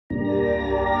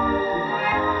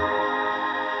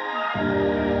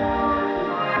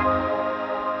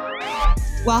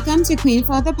Welcome to Queen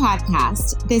Flow, the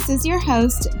podcast. This is your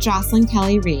host, Jocelyn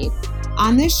Kelly Reed.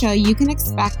 On this show, you can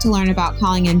expect to learn about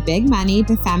calling in big money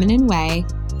the feminine way,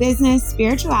 business,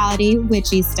 spirituality,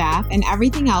 witchy stuff, and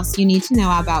everything else you need to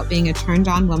know about being a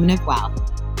turned-on woman of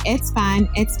wealth. It's fun,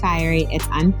 it's fiery, it's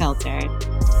unfiltered.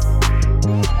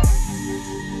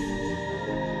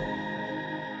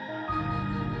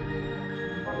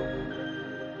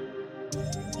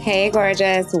 Hey,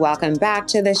 gorgeous. Welcome back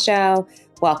to the show.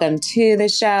 Welcome to the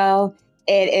show.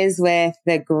 It is with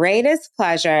the greatest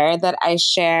pleasure that I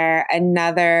share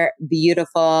another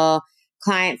beautiful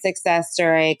client success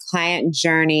story, client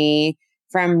journey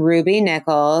from Ruby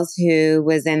Nichols, who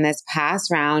was in this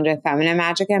past round of Feminine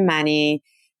Magic and Money.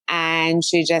 And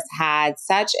she just had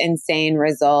such insane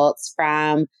results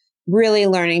from really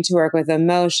learning to work with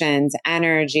emotions,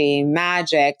 energy,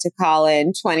 magic, to call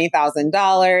in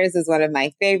 $20,000 is one of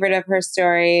my favorite of her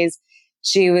stories.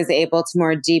 She was able to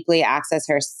more deeply access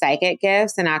her psychic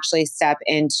gifts and actually step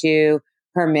into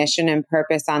her mission and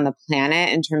purpose on the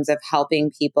planet in terms of helping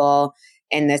people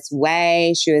in this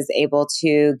way. She was able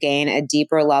to gain a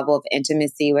deeper level of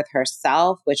intimacy with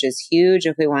herself, which is huge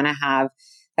if we want to have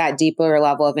that deeper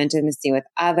level of intimacy with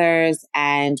others.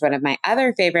 And one of my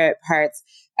other favorite parts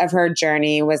of her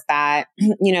journey was that,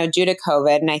 due to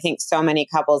COVID, and I think so many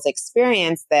couples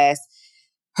experience this,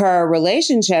 her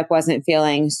relationship wasn't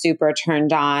feeling super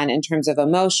turned on in terms of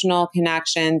emotional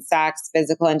connection, sex,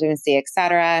 physical intimacy,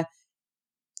 etc.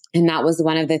 And that was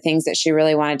one of the things that she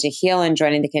really wanted to heal in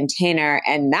joining the container.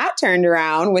 And that turned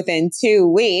around within 2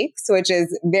 weeks, which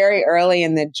is very early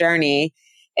in the journey.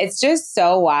 It's just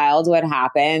so wild what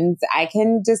happens. I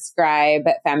can describe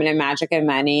Feminine Magic and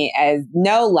Money as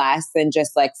no less than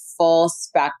just like full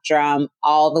spectrum,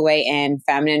 all the way in,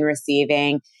 feminine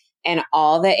receiving, and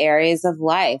all the areas of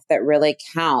life that really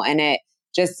count. And it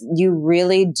just, you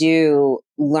really do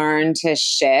learn to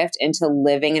shift into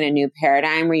living in a new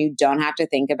paradigm where you don't have to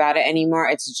think about it anymore.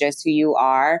 It's just who you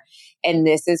are. And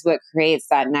this is what creates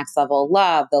that next level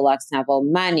love, the next level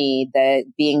money, the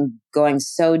going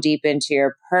so deep into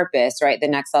your purpose, right? The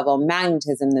next level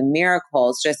magnetism, the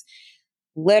miracles, just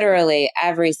literally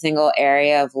every single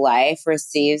area of life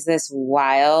receives this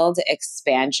wild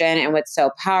expansion. And what's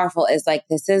so powerful is like,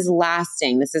 this is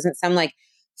lasting. This isn't some like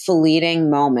fleeting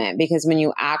moment, because when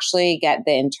you actually get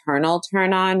the internal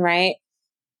turn on, right?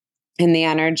 And the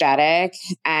energetic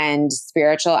and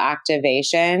spiritual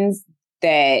activations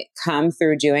that come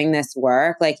through doing this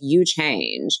work, like you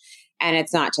change. And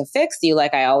it's not to fix you,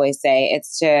 like I always say,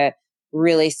 it's to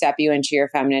really step you into your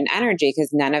feminine energy,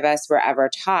 because none of us were ever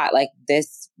taught. Like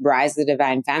this rise of the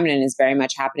divine feminine is very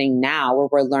much happening now, where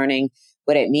we're learning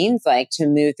what it means like to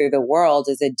move through the world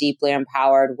as a deeply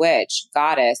empowered witch,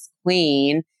 goddess,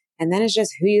 queen, and then it's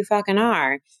just who you fucking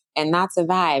are. And that's a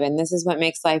vibe. And this is what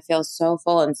makes life feel so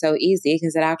full and so easy,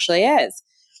 because it actually is.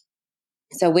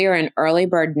 So we are in early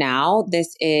bird now.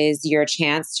 This is your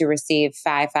chance to receive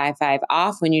 555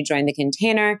 off when you join the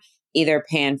container, either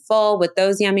pay in full with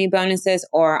those yummy bonuses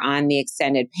or on the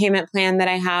extended payment plan that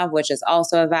I have, which is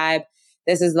also a vibe.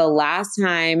 This is the last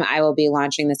time I will be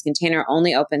launching this container.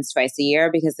 Only opens twice a year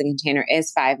because the container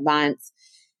is 5 months.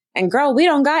 And girl, we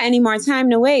don't got any more time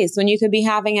to waste when you could be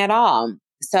having it all.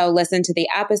 So listen to the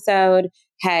episode,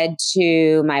 head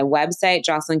to my website,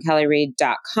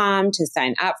 jocelynkellyreed.com, to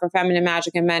sign up for Feminine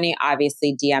Magic and Money.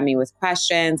 Obviously, DM me with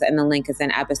questions, and the link is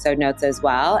in episode notes as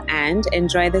well. And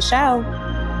enjoy the show.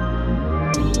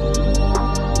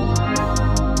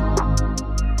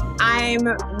 I'm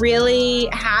really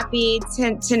happy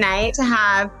tonight to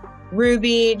have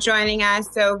Ruby joining us.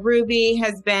 So Ruby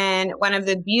has been one of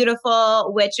the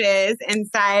beautiful witches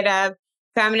inside of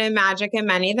Feminine Magic and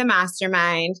Money, the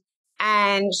mastermind.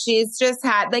 And she's just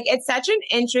had, like, it's such an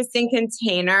interesting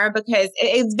container because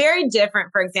it's very different,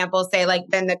 for example, say like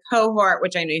than the cohort,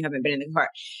 which I know you haven't been in the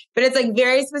cohort, but it's like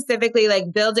very specifically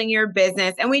like building your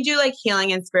business. And we do like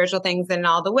healing and spiritual things in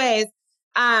all the ways.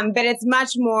 But it's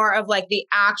much more of like the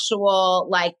actual,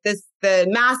 like the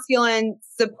masculine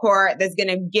support that's going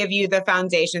to give you the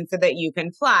foundation so that you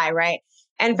can fly, right?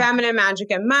 And Feminine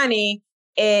Magic and Money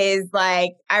is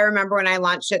like, I remember when I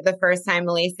launched it the first time,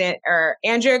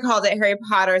 Andrea called it Harry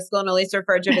Potter School, and Elise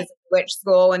referred to it as witch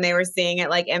school when they were seeing it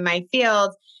like in my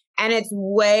field. And it's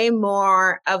way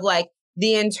more of like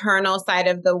the internal side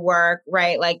of the work,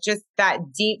 right? Like just that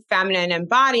deep feminine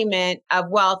embodiment of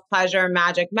wealth, pleasure,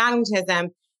 magic,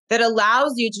 magnetism that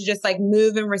allows you to just like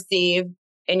move and receive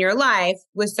in your life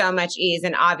with so much ease.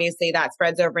 And obviously that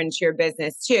spreads over into your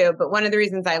business too. But one of the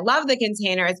reasons I love the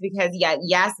container is because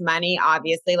yes, money,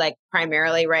 obviously, like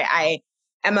primarily, right? I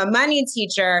am a money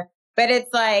teacher, but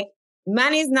it's like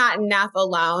money's not enough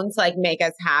alone to like make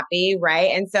us happy,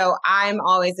 right? And so I'm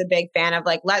always a big fan of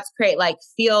like, let's create like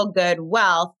feel good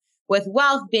wealth, with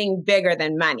wealth being bigger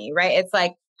than money, right? It's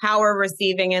like how we're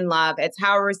receiving in love. It's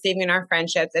how we're receiving in our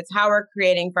friendships. It's how we're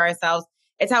creating for ourselves.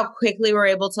 It's how quickly we're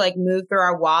able to like move through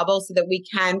our wobbles so that we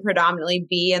can predominantly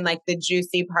be in like the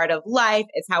juicy part of life.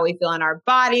 It's how we feel in our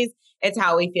bodies. It's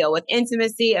how we feel with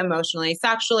intimacy, emotionally,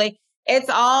 sexually. It's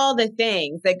all the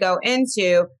things that go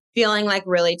into feeling like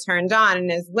really turned on.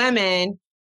 And as women,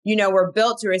 you know, we're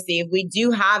built to receive. We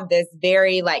do have this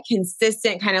very like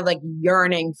consistent kind of like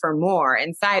yearning for more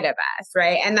inside of us,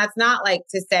 right? And that's not like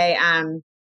to say,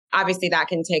 obviously that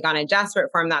can take on a desperate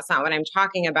form. That's not what I'm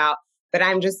talking about. But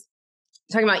I'm just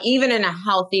talking about even in a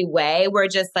healthy way, we're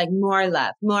just like more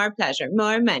love, more pleasure,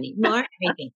 more money, more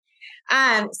everything.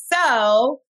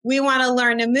 So we want to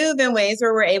learn to move in ways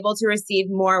where we're able to receive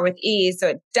more with ease so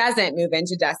it doesn't move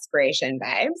into desperation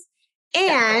vibes.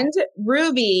 And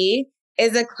Ruby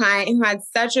is a client who had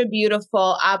such a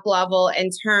beautiful up level in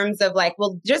terms of like,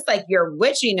 well, just like your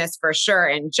witchiness for sure.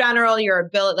 In general, your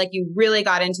ability, like you really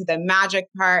got into the magic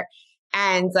part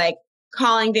and like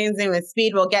calling things in with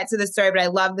speed. We'll get to the story, but I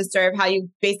love the story of how you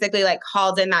basically like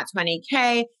called in that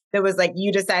 20K that was like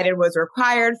you decided was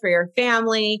required for your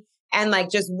family and like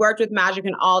just worked with magic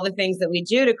and all the things that we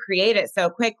do to create it so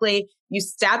quickly. You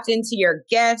stepped into your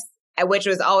gifts, which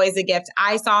was always a gift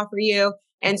I saw for you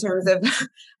in terms of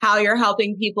how you're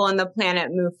helping people in the planet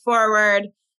move forward.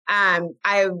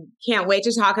 I can't wait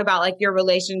to talk about like your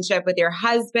relationship with your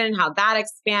husband, how that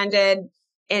expanded.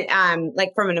 It,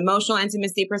 like from an emotional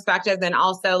intimacy perspective, then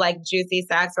also like juicy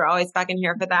sex. We're always fucking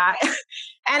here for that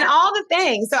and all the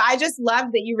things. So I just love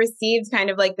that you received kind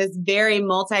of like this very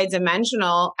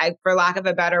multi-dimensional, for lack of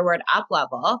a better word, up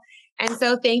level. And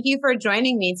so thank you for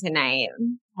joining me tonight.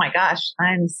 Oh my gosh,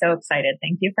 I'm so excited.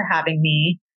 Thank you for having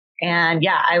me. And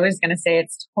yeah, I was going to say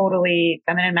it's totally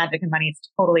feminine magic and money. It's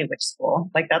totally witch school.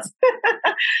 Like that's,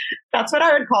 that's what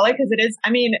I would call it. Cause it is, I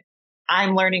mean,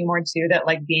 I'm learning more too that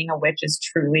like being a witch is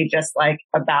truly just like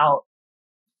about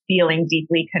feeling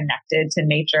deeply connected to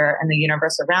nature and the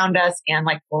universe around us and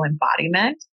like full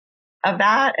embodiment of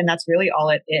that. And that's really all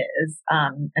it is.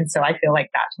 And so I feel like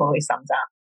that totally sums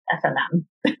up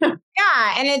FMM.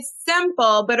 Yeah. And it's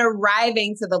simple, but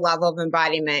arriving to the level of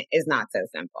embodiment is not so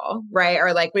simple, right?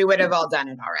 Or like we would have all done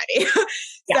it already.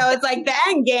 So it's like the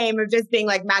end game of just being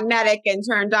like magnetic and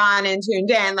turned on and tuned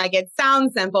in. Like it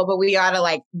sounds simple, but we got to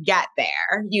like get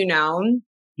there, you know?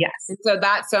 Yes. And so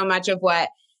that's so much of what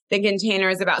the container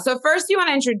is about. So first you want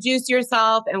to introduce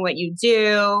yourself and what you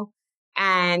do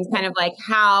and kind of like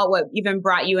what even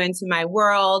brought you into my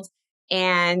world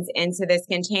and into this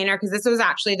container. Cause this was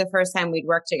actually the first time we'd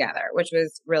worked together, which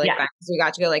was really fun. Cause we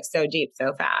got to go like so deep,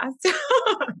 so fast.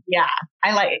 Yeah.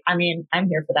 I mean, I'm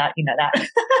here for that. You know that.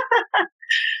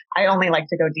 I only like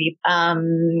to go deep.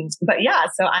 But yeah,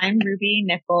 so I'm Ruby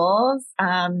Nichols.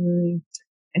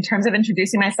 In terms of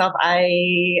introducing myself, I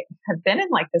have been in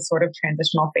like this sort of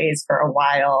transitional phase for a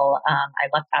while. I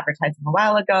left advertising a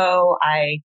while ago.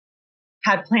 I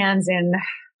had plans in,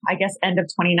 I guess, end of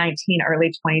 2019, early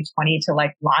 2020 to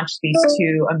like launch these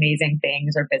two amazing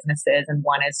things or businesses. And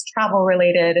one is travel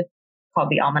related called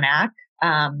The Almanac.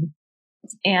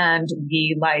 And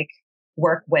we like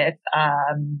work with,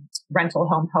 rental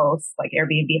home hosts, like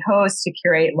Airbnb hosts to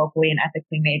curate locally and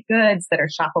ethically made goods that are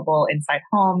shoppable inside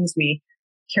homes. We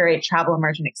curate travel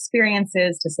immersion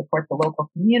experiences to support the local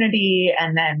community.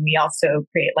 And then we also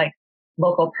create like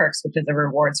local perks, which is a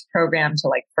rewards program to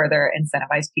like further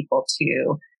incentivize people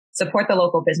to support the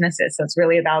local businesses. So it's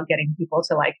really about getting people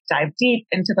to like dive deep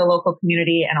into the local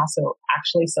community and also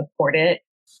actually support it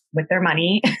with their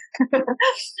money.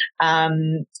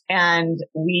 And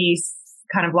we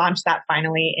kind of launched that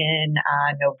finally in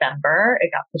November.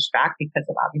 It got pushed back because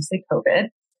of obviously COVID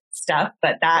stuff,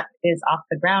 but that is off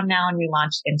the ground now. And we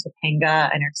launched in Topanga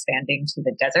and are expanding to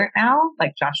the desert now,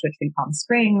 like Joshua Tree, Palm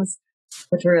Springs,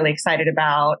 which we're really excited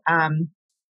about.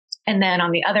 And then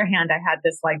on the other hand, I had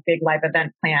this like big live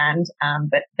event planned,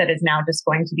 but that is now just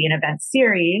going to be an event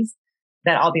series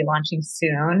that I'll be launching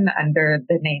soon under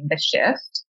the name The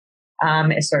Shift.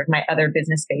 Is sort of my other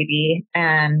business baby.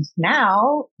 And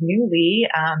now newly,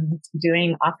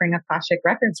 offering Akashic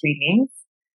Records readings,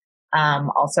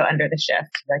 also under The Shift.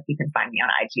 Like you can find me on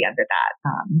IG under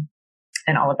that.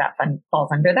 And all of that fun falls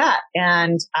under that.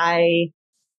 And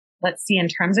let's see, in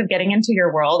terms of getting into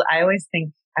your world, I was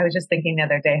just thinking the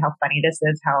other day how funny this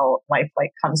is, how life like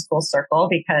comes full circle,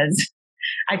 because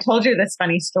I told you this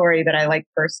funny story that I like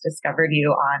first discovered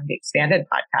you on the Expanded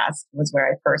podcast was where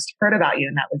I first heard about you.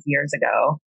 And that was years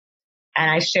ago. And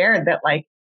I shared that like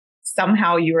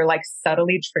somehow you were like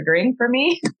subtly triggering for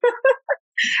me.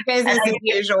 Business as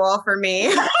usual for me.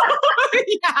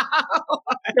 Yeah.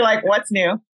 You're like, what's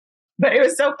new? But it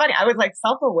was so funny. I was like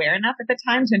self-aware enough at the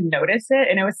time to notice it.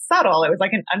 And it was subtle. It was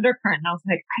like an undercurrent. And I was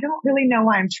like, I don't really know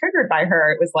why I'm triggered by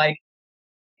her.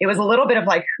 It was a little bit of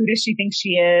like, who does she think she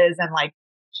is? And like,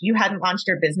 you hadn't launched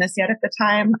your business yet at the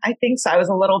time, I think. So I was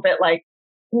a little bit like,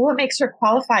 what makes her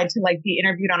qualified to like be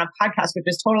interviewed on a podcast, which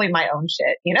is totally my own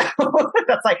shit. You know,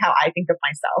 that's like how I think of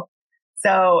myself.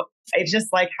 So it's just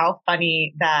like how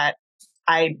funny that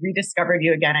I rediscovered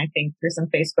you again, I think through some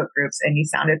Facebook groups, and you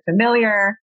sounded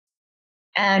familiar.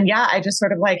 And yeah, I just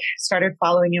sort of like started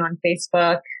following you on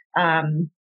Facebook. And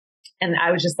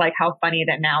I was just like, how funny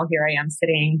that now here I am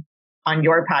sitting on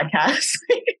your podcast,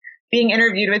 being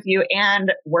interviewed with you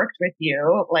and worked with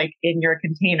you like in your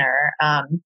container.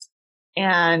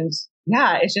 And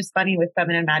yeah, it's just funny with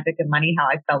Feminine Magic and Money, how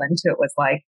I fell into it was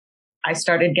like, I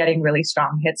started getting really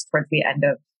strong hits towards the end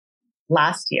of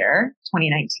last year,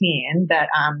 2019, that,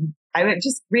 I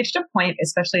just reached a point,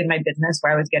 especially in my business,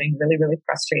 where I was getting really, really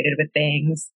frustrated with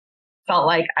things. Felt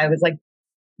like I was like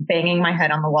banging my head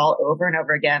on the wall over and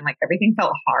over again. Like everything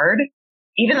felt hard,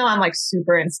 even though I'm like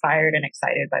super inspired and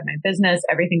excited by my business.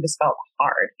 Everything just felt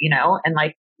hard, you know, and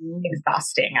like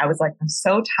exhausting. I was like, I'm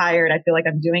so tired. I feel like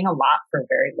I'm doing a lot for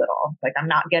very little. Like I'm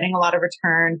not getting a lot of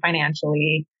return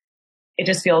financially. It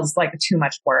just feels like too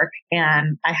much work.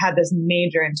 And I had this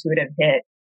major intuitive hit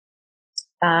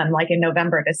like in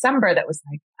November, December, that was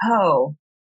like, oh,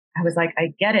 I was like,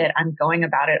 I get it. I'm going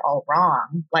about it all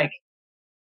wrong. Like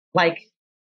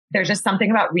there's just something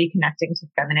about reconnecting to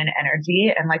feminine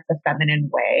energy and like the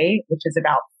feminine way, which is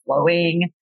about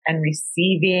flowing and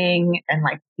receiving and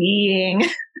like being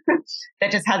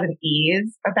that just has an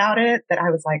ease about it that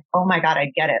I was like, oh my God,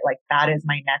 I get it. Like that is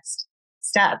my next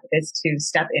step, is to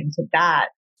step into that,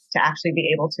 to actually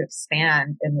be able to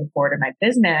expand and move forward in my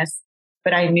business.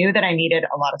 But I knew that I needed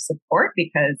a lot of support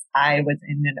because I was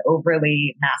in an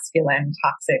overly masculine,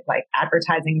 toxic, like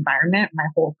advertising environment my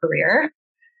whole career.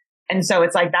 And so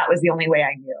it's like, that was the only way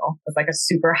I knew. It was like a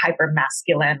super hyper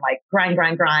masculine, like grind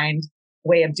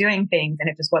way of doing things. And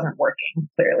it just wasn't working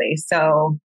clearly.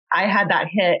 So I had that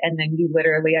hit. And then you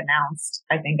literally announced,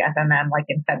 I think FMM like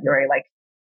in February, like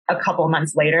a couple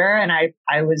months later. And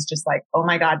I was just like, oh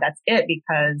my God, that's it.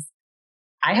 Because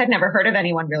I had never heard of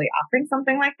anyone really offering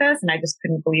something like this. And I just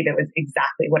couldn't believe it was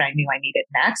exactly what I knew I needed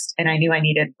next. And I knew I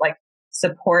needed like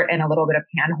support and a little bit of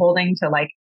hand holding to like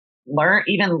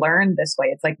learn this way.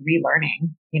 It's like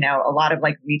relearning, you know, a lot of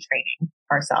like retraining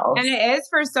ourselves. And it is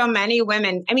for so many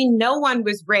women. I mean, no one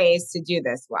was raised to do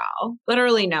this well.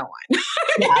 Literally no one.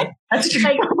 Yeah, that's true.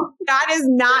 Like, that has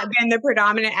not been the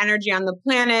predominant energy on the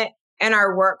planet and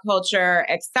our work culture,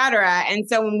 et cetera. And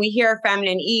so when we hear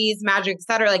feminine ease, magic, et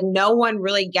cetera, like no one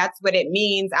really gets what it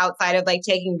means outside of like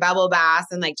taking bubble baths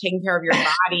and like taking care of your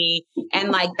body.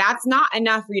 And like, that's not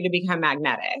enough for you to become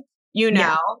magnetic, you know?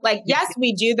 Yeah. Like, yes,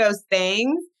 we do those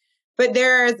things, but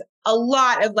there's a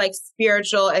lot of like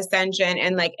spiritual ascension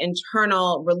and like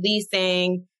internal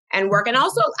releasing and work. And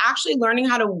also actually learning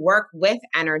how to work with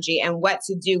energy and what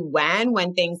to do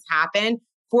when things happen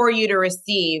for you to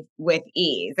receive with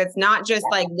ease. It's not just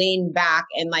like lean back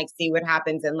and like see what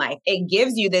happens in life. It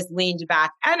gives you this leaned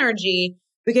back energy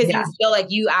because you feel like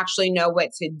you actually know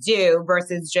what to do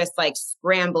versus just like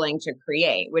scrambling to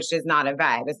create, which is not a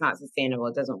vibe. It's not sustainable.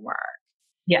 It doesn't work.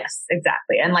 Yes,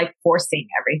 exactly. And like forcing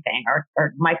everything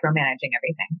or micromanaging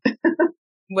everything.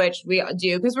 Which we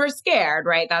do because we're scared,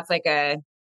 right? That's like a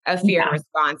fear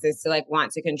response is to like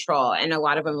want to control. And a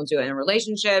lot of them will do it in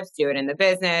relationships, do it in the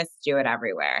business, do it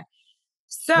everywhere.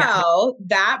 So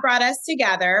that brought us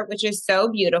together, which is so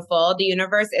beautiful. The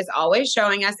universe is always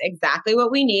showing us exactly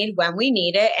what we need when we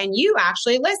need it. And you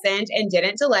actually listened and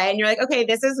didn't delay. And you're like, okay,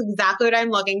 this is exactly what I'm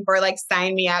looking for. Like,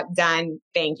 sign me up, done.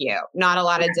 Thank you. Not a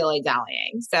lot of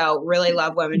dilly-dallying. So really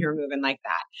love women who are moving like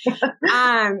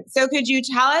that. So could you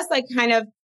tell us like kind of,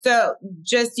 so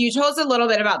just, you told us a little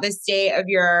bit about the state of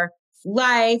your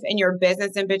life and your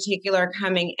business in particular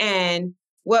coming in.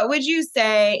 What would you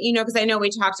say, you know, because I know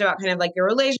we talked about kind of like your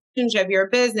relationship, your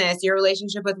business, your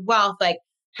relationship with wealth. Like,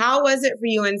 how was it for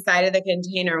you inside of the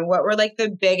container? And what were like the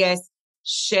biggest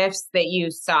shifts that you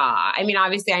saw? I mean,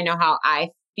 obviously I know how I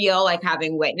feel like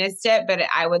having witnessed it, but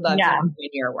I would love to hear in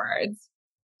your words.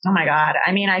 Oh my God.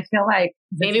 I mean, I feel like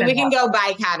maybe we can go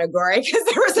by category because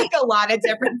there was like a lot of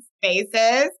different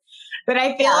spaces, but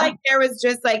I feel like there was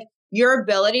just like your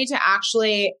ability to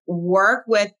actually work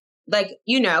with, like,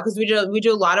 you know, because we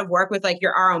do a lot of work with like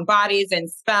our own bodies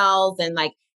and spells and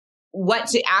like what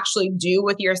to actually do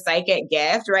with your psychic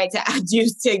gift, right? To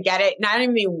use to get it, not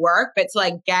even work, but to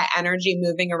like get energy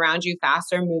moving around you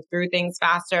faster, move through things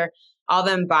faster, all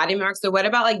the embodiment work. So what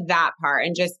about like that part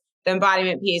and just the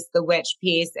embodiment piece, the witch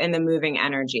piece, and the moving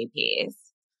energy piece?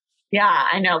 Yeah,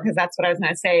 I know. Cause that's what I was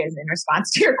going to say is in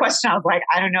response to your question, I was like,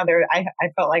 I don't know. I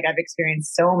felt like I've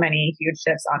experienced so many huge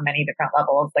shifts on many different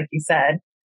levels, like you said,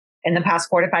 in the past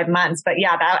 4 to 5 months. But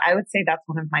yeah, that I would say that's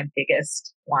one of my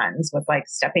biggest ones, was like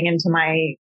stepping into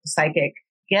my psychic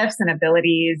gifts and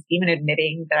abilities, even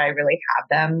admitting that I really have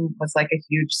them was like a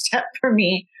huge step for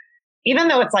me. Even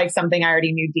though it's like something I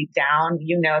already knew deep down,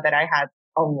 you know that I had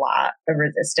a lot of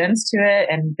resistance to it.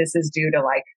 And this is due to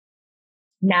like,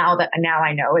 now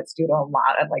I know it's due to a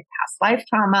lot of like past life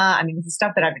trauma. I mean, this is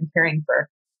stuff that I've been carrying for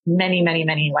many, many,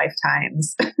 many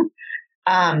lifetimes.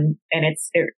 And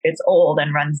it's old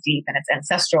and runs deep and it's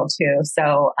ancestral too.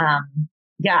 So,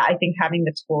 yeah, I think having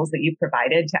the tools that you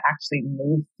provided to actually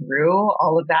move through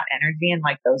all of that energy and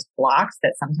like those blocks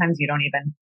that sometimes you don't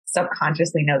even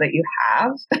subconsciously know that you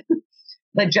have,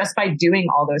 but just by doing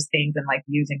all those things and like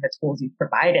using the tools you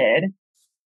provided,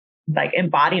 like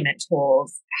embodiment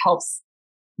tools, helps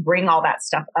bring all that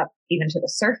stuff up even to the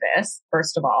surface,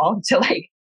 first of all, to like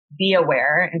be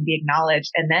aware and be acknowledged.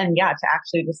 And then, yeah, to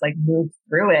actually just like move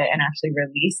through it and actually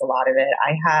release a lot of it.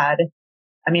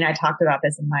 I talked about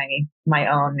this in my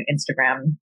own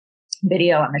Instagram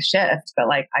video on the shift, but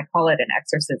like, I call it an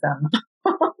exorcism.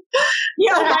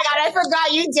 Yeah, oh my God, I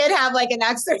forgot you did have like an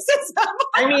exorcism.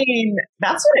 I mean,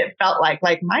 that's what it felt like.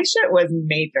 Like my shit was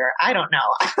major. I don't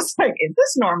know. I was like, is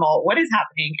this normal? What is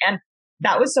happening? And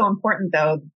that was so important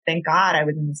though. Thank God I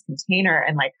was in this container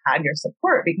and like had your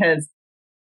support, because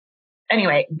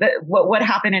anyway, what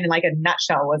happened in like a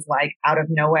nutshell was like out of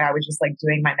nowhere, I was just like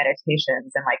doing my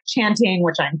meditations and like chanting,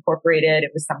 which I incorporated.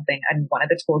 It was something, and one of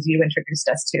the tools you introduced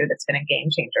us to that's been a game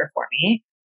changer for me,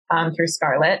 through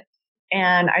Scarlett.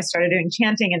 And I started doing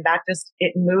chanting, and that just,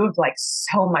 it moved like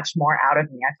so much more out of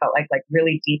me. I felt like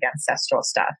really deep ancestral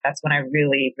stuff. That's when I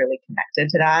really, really connected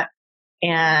to that.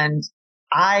 And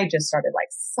I just started like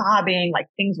sobbing, like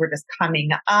things were just coming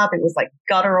up. It was like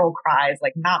guttural cries,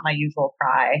 like not my usual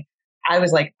cry. I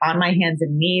was like on my hands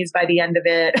and knees by the end of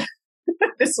it.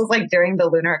 This was like during the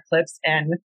lunar eclipse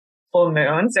and full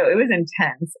moon. So it was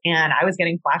intense. And I was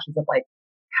getting flashes of like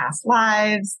past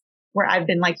lives where I've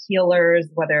been like healers,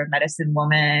 whether a medicine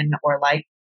woman or like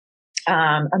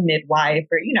a midwife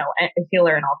or, you know, a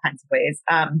healer in all kinds of ways.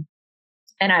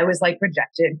 And I was like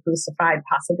rejected, crucified,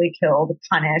 possibly killed,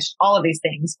 punished, all of these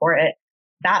things for it.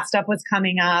 That stuff was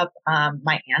coming up.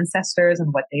 My ancestors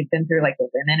and what they've been through, like the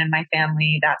women in my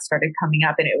family, that started coming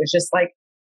up. And it was just like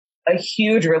a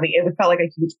huge relief. It felt like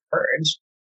a huge purge.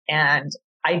 And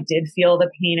I did feel the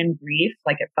pain and grief.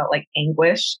 Like it felt like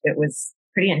anguish. It was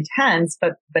pretty intense,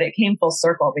 but it came full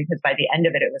circle, because by the end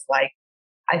of it, it was like,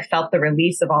 I felt the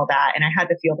release of all that and I had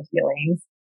to feel the feelings.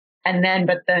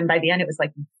 But then by the end, it was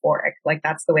like euphoric. Like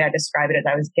that's the way I describe it, as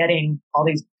I was getting all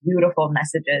these beautiful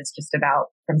messages just about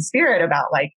from spirit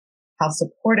about like how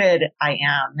supported I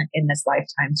am in this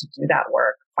lifetime to do that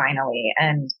work finally.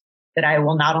 And that I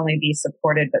will not only be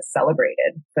supported, but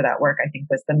celebrated for that work, I think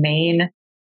was the main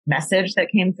message that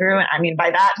came through. And I mean,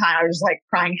 by that time I was just like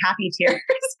crying happy tears.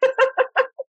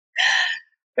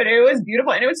 But it was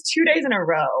beautiful. And it was 2 days in a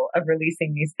row of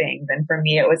releasing these things. And for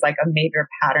me, it was like a major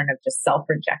pattern of just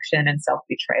self-rejection and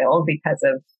self-betrayal because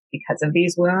of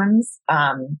these wounds.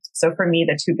 So for me,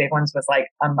 the two big ones was like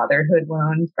a motherhood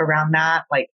wound around that,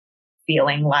 like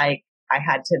feeling like I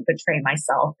had to betray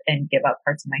myself and give up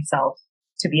parts of myself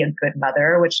to be a good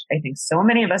mother, which I think so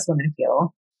many of us women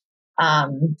feel.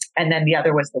 And then the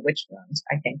other was the witch wound.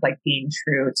 I think like being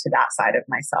true to that side of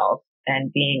myself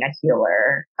and being a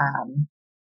healer.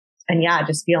 And yeah,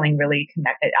 just feeling really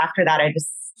connected. After that, I just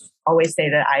always say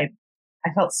that I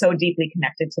felt so deeply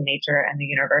connected to nature and the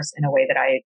universe in a way that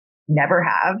I never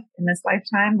have in this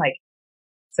lifetime. Like,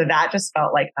 so that just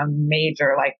felt like a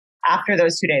major, like after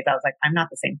those 2 days, I was like, I'm not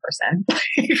the same person.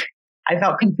 I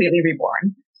felt completely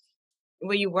reborn.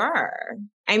 Well, you were.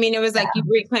 I mean, it was like you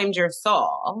reclaimed your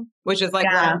soul, which is like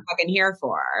what I'm fucking here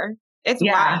for. It's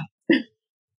wild.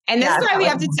 And this is why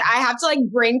I have to like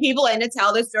bring people in to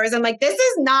tell the stories. I'm like, this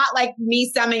is not like me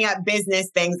summing up business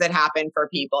things that happen for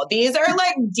people. These are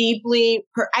like deeply,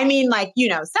 like, you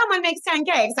know, someone makes 10K,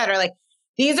 et cetera. Like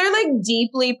these are like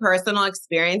deeply personal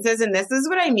experiences. And this is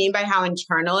what I mean by how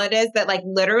internal it is, that like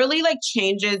literally like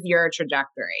changes your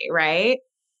trajectory. Right.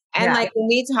 And like when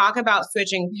we talk about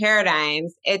switching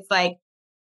paradigms, it's like,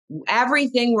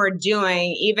 everything we're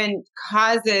doing even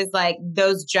causes like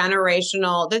those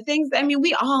generational, the things, I mean,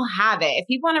 we all have it. If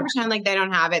people want to pretend like they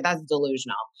don't have it, that's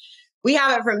delusional. we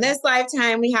have it from this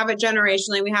lifetime, we have it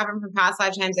generationally, we have it from past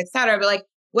lifetimes, et cetera. But like,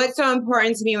 what's so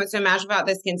important to me, what's so magical about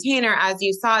this container, as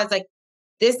you saw, is like,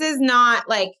 this is not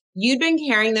like, you'd been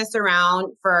carrying this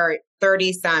around for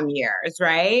 30 some years,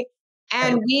 right?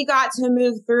 And we got to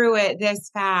move through it this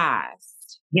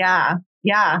fast. Yeah.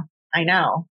 Yeah. I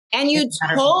know. And you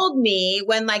told me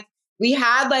when like we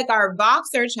had like our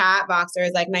Voxer chat, Voxer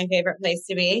is like my favorite place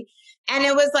to be. And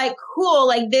it was like, cool,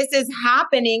 like this is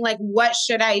happening. Like, what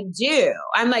should I do?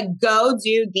 I'm like, go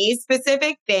do these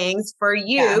specific things for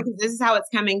you, because this is how it's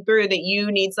coming through, that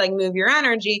you need to like move your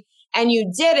energy. And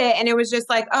you did it. And it was just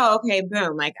like, oh, okay,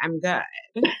 boom, like I'm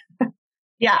good.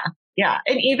 Yeah. Yeah.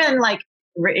 And even like,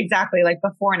 exactly, like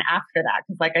before and after that.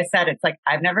 Cause like I said, it's like,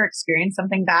 I've never experienced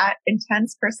something that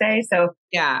intense per se. So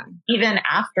yeah, even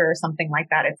after something like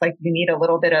that, it's like, you need a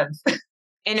little bit of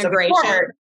integration.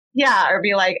 Support. Yeah. Or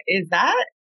be like, is that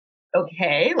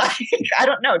okay? Like, I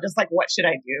don't know. Just like, what should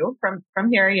I do from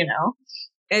here? You know?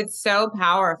 It's so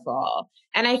powerful.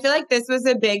 And I feel like this was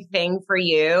a big thing for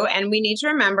you. And we need to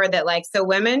remember that, like, so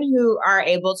women who are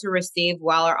able to receive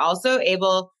well are also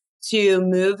able to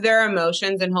move their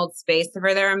emotions and hold space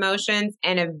for their emotions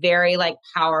in a very like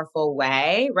powerful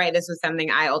way, right? This was something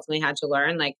I ultimately had to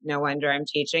learn. Like, no wonder I'm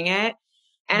teaching it.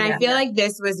 And I feel like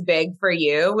this was big for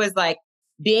you, was like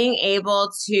being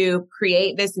able to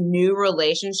create this new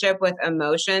relationship with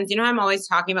emotions. You know, I'm always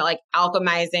talking about like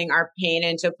alchemizing our pain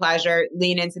into pleasure,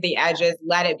 lean into the edges,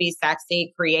 let it be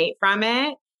sexy, create from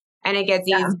it. And it gets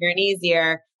easier and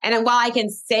easier. And while I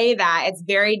can say that, it's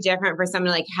very different for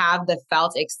someone to like have the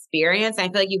felt experience. I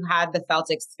feel like you had the felt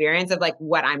experience of like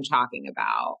what I'm talking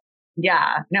about.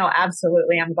 Yeah, no,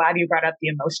 absolutely. I'm glad you brought up the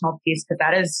emotional piece,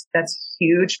 because that's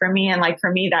huge for me. And like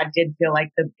for me, that did feel like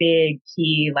the big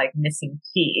key, like missing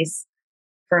piece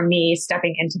for me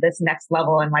stepping into this next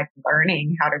level and like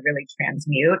learning how to really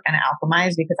transmute and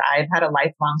alchemize, because I've had a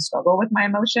lifelong struggle with my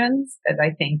emotions, as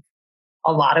I think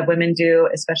a lot of women do,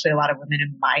 especially a lot of women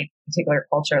in my particular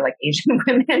culture, like Asian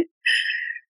women.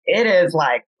 It is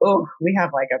like, oh, we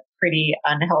have like a pretty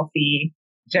unhealthy,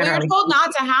 generally. We're told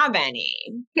not to have any.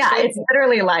 Yeah, it's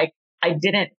literally like, I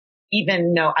didn't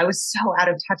even know. I was so out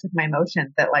of touch with my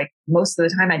emotions that like most of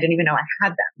the time I didn't even know I had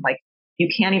them. Like, you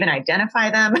can't even identify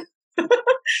them.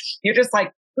 You're just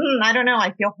like, I don't know.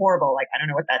 I feel horrible. Like, I don't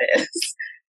know what that is.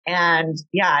 And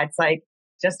yeah, it's like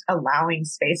just allowing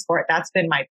space for it. That's been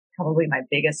probably my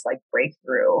biggest like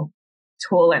breakthrough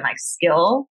tool and like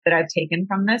skill that I've taken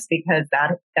from this, because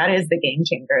that is the game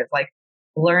changer. It's like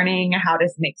learning how to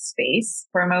make space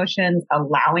for emotions,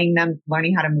 learning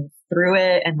how to move through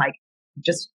it, and like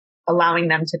just allowing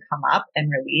them to come up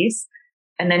and release,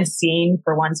 and then seeing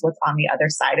for once what's on the other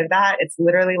side of that. It's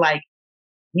literally like,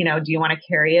 you know, do you want to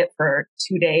carry it for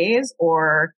 2 days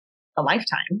or a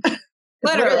lifetime?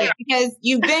 Literally, because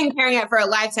you've been carrying it for a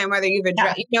lifetime, whether you've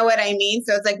addressed, you know what I mean?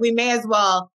 So it's like, we may as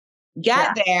well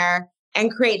get there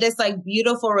and create this like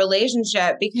beautiful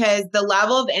relationship, because the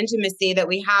level of intimacy that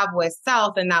we have with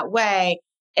self in that way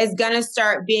is going to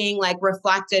start being like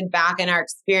reflected back in our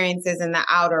experiences in the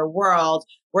outer world,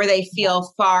 where they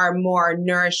feel far more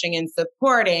nourishing and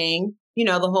supporting, you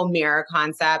know, the whole mirror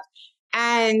concept.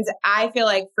 And I feel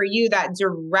like for you, that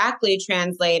directly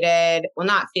translated, well,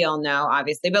 not feel, no,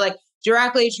 obviously, but like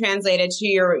directly translated to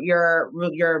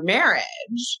your marriage.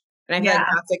 And I feel like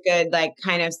that's a good like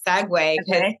kind of segue,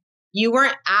 because you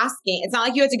weren't asking. It's not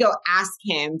like you had to go ask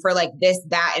him for like this,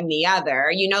 that, and the other.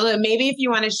 You know, maybe if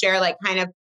you want to share like kind of,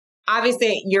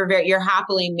 obviously you're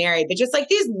happily married, but just like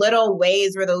these little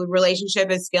ways where the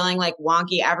relationship is feeling like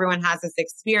wonky. Everyone has this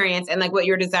experience, and like what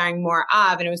you're desiring more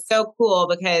of. And it was so cool,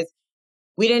 because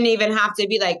we didn't even have to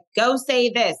be like, go say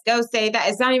this, go say that.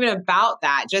 It's not even about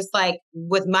that. Just like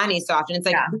with money so often, it's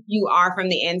like who you are from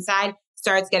the inside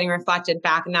starts getting reflected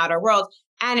back in the outer world.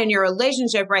 And in your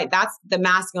relationship, right, that's the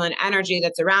masculine energy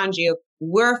that's around you.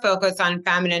 We're focused on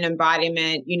feminine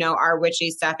embodiment, you know, our witchy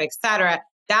stuff, etc.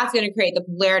 That's going to create the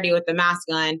polarity with the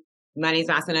masculine. Money's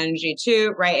masculine energy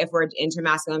too, right? If we're into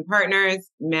masculine partners,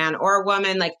 man or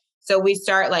woman, like, so we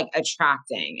start like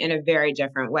attracting in a very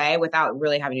different way without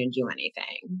really having to do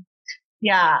anything.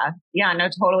 Yeah. Yeah, no,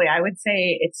 totally. I would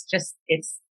say it's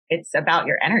about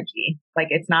your energy. Like,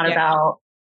 it's not about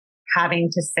having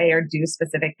to say or do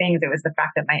specific things. It was the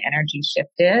fact that my energy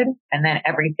shifted, and then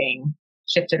everything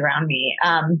shifted around me.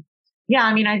 Yeah,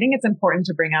 I mean, I think it's important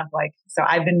to bring up, like, so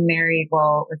I've been married.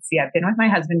 Well, let's see, I've been with my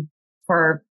husband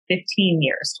for 15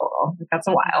 years total. That's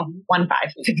a while.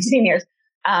 15 years.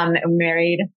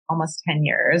 Married almost 10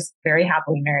 years, very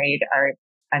happily married.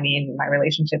 My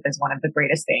relationship is one of the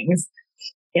greatest things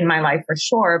in my life for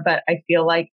sure. But I feel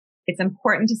like it's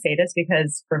important to say this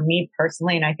because for me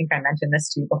personally, and I think I mentioned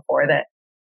this to you before, that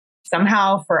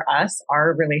somehow for us,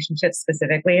 our relationship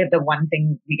specifically, the one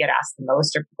thing we get asked the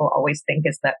most or people always think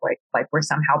is that like we're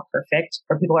somehow perfect,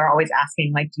 or people are always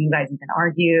asking, like, do you guys even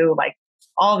argue? Like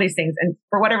all these things. And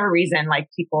for whatever reason, like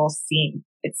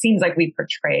it seems like we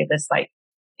portray this like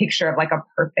picture of like a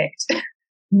perfect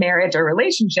marriage or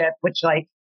relationship, which like,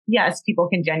 yes, people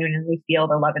can genuinely feel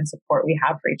the love and support we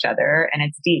have for each other and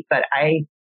it's deep. But I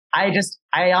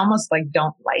almost like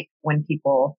don't like when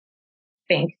people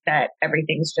think that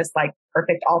everything's just like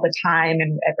perfect all the time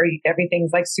and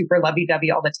everything's like super lovey-dovey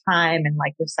all the time and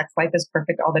like your sex life is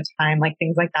perfect all the time, like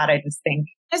things like that. I just think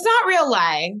it's not real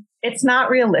life. It's not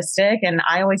realistic. And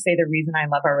I always say the reason I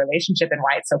love our relationship and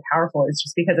why it's so powerful is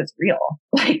just because it's real.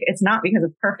 Like it's not because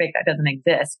it's perfect that doesn't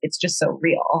exist. It's just so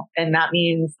real. And that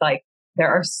means like there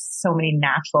are so many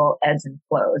natural ebbs and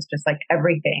flows, just like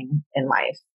everything in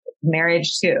life,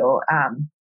 marriage too.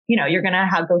 You're going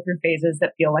to go through phases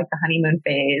that feel like the honeymoon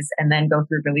phase and then go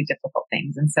through really difficult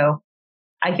things. And so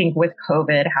I think with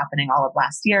COVID happening all of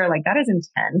last year, like that is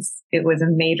intense. It was a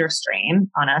major strain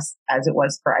on us as it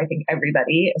was for, I think,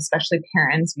 everybody, especially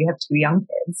parents. We have 2 young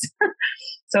kids.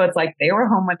 So it's like they were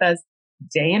home with us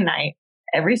day and night,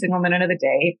 every single minute of the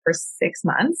day for 6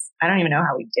 months. I don't even know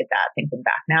how we did that thinking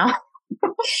back now.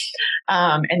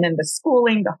 And then the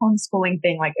homeschooling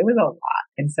thing, like it was a lot.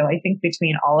 And so I think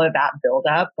between all of that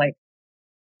buildup, like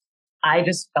I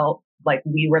just felt like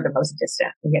we were the most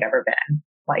distant we had ever been,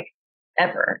 like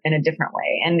ever, in a different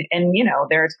way. And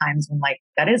there are times when like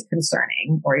that is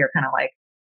concerning, or you're kind of like,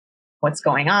 what's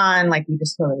going on? Like we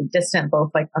just feel really distant,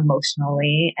 both like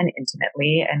emotionally and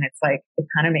intimately. And it's like, it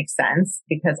kind of makes sense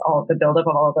because all the buildup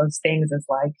of all of those things is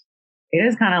like, it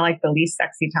is kind of like the least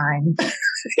sexy time.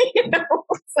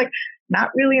 It's like not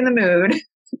really in the mood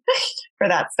for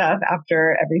that stuff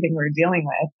after everything we're dealing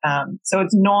with. So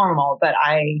it's normal, but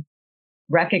I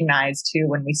recognized too,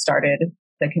 when we started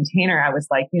the container, I was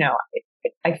like,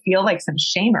 I feel like some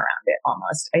shame around it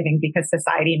almost. I think because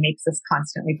society makes us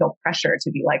constantly feel pressure to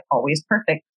be like always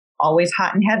perfect, always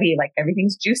hot and heavy, like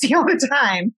everything's juicy all the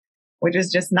time, which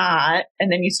is just not.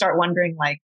 And then you start wondering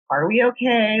like, are we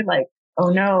okay? Like, oh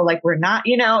no, like we're not,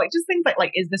 it just things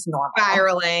like, is this normal?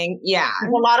 Spiraling. Yeah.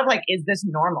 There's a lot of like, is this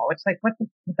normal? Which like, what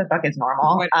the fuck is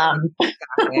normal?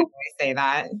 Exactly. I say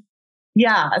that.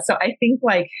 Yeah. So I think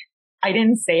like, I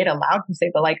didn't say it aloud per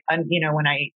se, but like,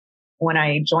 when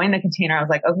I joined the container, I was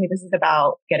like, okay, this is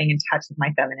about getting in touch with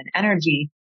my feminine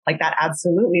energy. Like that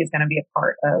absolutely is going to be a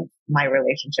part of my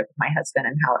relationship with my husband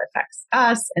and how it affects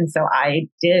us. And so I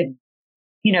did,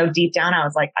 deep down, I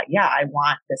was like, yeah, I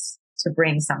want this to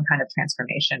bring some kind of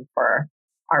transformation for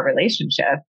our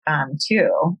relationship,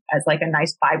 too, as like a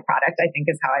nice byproduct, I think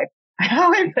is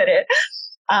how I put it.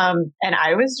 And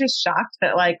I was just shocked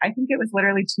that like, I think it was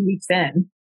literally 2 weeks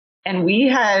in and we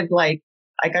had like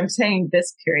I'm saying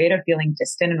this period of feeling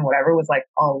distant and whatever was like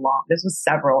this was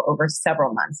over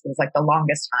several months. It was like the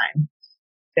longest time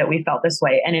that we felt this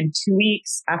way. And in 2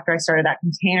 weeks after I started that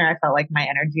container, I felt like my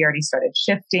energy already started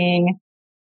shifting.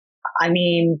 I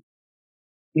mean,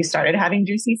 we started having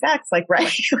juicy sex, like, right.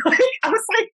 I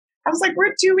was like,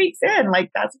 we're 2 weeks in.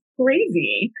 Like, that's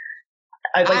crazy.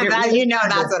 That's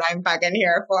what I'm fucking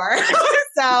here for.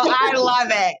 So I love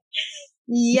it.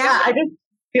 Yeah. I just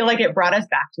feel like it brought us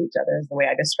back to each other is the way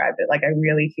I described it. Like, I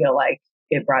really feel like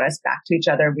it brought us back to each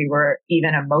other. We were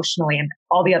even emotionally and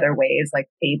all the other ways, like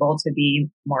able to be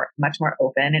much more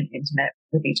open and intimate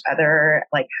with each other,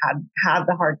 like have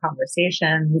the hard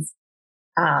conversations.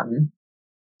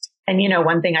 And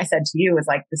one thing I said to you is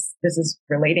like, this is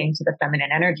relating to the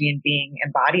feminine energy and being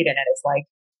embodied in it is like,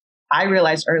 I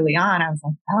realized early on, I was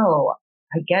like, oh,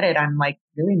 I get it. I'm like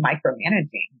really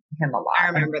micromanaging him a lot. I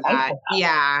remember that.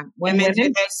 Yeah. Women do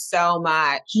this so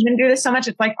much. Women do this so much.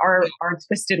 It's like our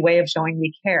twisted way of showing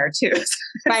we care too.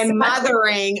 By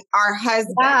mothering our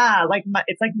husband. Yeah. Like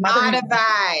it's like mothering. Not a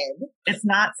vibe. It's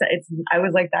not, I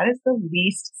was like, that is the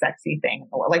least sexy thing in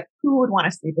the world. Like who would want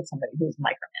to sleep with somebody who's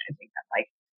micromanaging them? Like,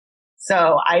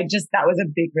 so that was a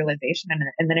big realization.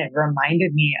 And then it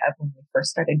reminded me of when we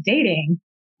first started dating.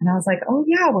 And I was like, oh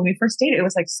yeah, when we first dated, it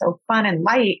was like so fun and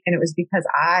light. And it was because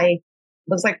I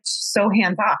was like so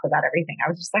hands off about everything. I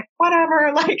was just like,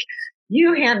 whatever, like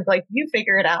you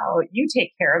figure it out. You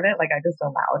take care of it. Like I just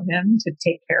allowed him to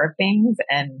take care of things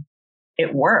and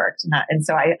it worked. And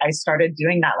so I started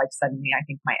doing that. Like suddenly I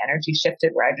think my energy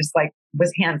shifted where I just like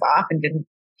was hands off and didn't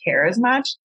care as much.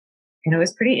 And it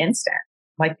was pretty instant.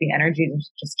 Like the energy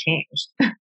just changed.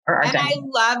 And I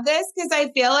love this because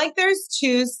I feel like there's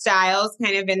 2 styles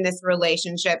kind of in this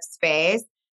relationship space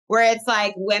where it's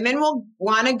like women will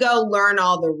want to go learn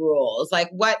all the rules, like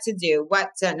what to do, what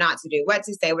to not to do, what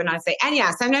to say, what not to say. And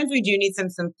yeah, sometimes we do need some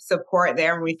support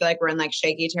there when we feel like we're in like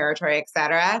shaky territory,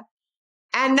 etc.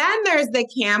 And then there's the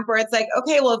camp where it's like,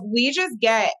 okay, well, if we just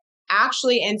get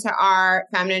actually into our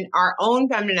own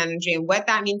feminine energy and what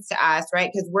that means to us, right?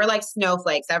 Because we're like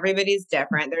snowflakes. Everybody's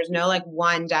different. There's no like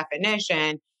one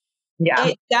definition. Yeah.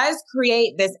 It does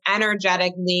create this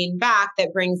energetic lean back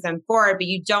that brings them forward, but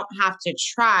you don't have to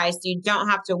try. So you don't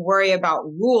have to worry about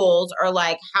rules or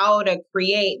like how to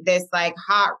create this like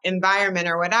hot environment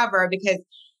or whatever, because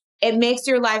it makes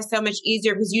your life so much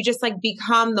easier because you just like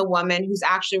become the woman who's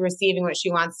actually receiving what she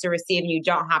wants to receive and you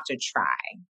don't have to try.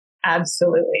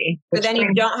 Absolutely. But then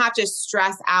you don't have to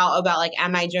stress out about like,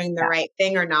 am I doing the right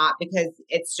thing or not? Because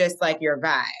it's just like your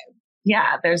vibe.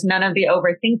 Yeah. There's none of the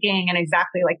overthinking. And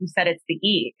exactly like you said, it's the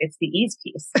ease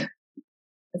piece.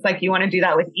 It's like you want to do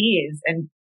that with ease and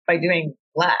by doing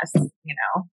less, you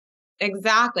know?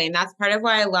 Exactly. And that's part of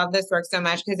why I love this work so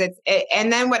much because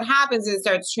and then what happens is it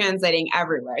starts translating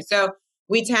everywhere. So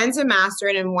we tend to master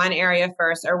it in one area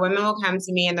first, or women will come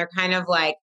to me and they're kind of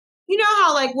like, you know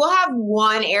how like we'll have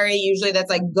one area usually that's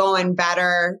like going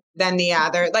better than the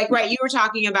other. Like, right. You were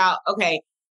talking about, okay,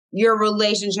 your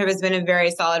relationship has been a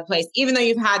very solid place, even though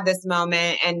you've had this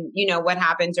moment and you know what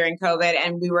happened during COVID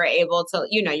and we were able to,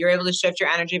 you know, you're able to shift your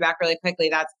energy back really quickly.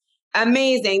 That's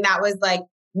amazing. That was like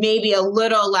maybe a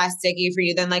little less sticky for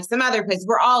you than like some other places.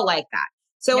 We're all like that.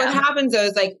 So what happens though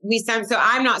is like so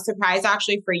I'm not surprised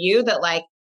actually for you that like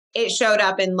it showed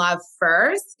up in love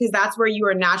first, because that's where you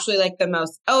were naturally like the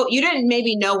most, you didn't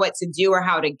maybe know what to do or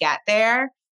how to get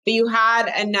there, but you had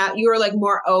enough, you were like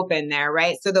more open there,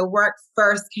 right? So the work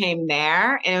first came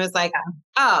there and it was like,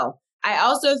 I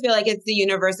also feel like it's the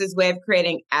universe's way of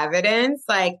creating evidence.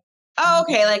 Like,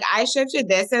 okay, like I shifted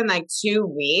this in like 2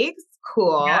 weeks.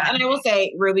 Cool. Yeah. And I will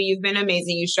say, Ruby, you've been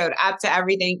amazing. You showed up to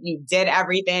everything. You did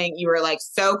everything. You were like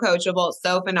so coachable,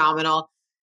 so phenomenal.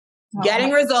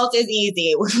 Getting results is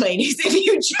easy, ladies, if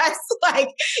you just like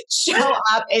show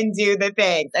up and do the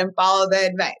things and follow the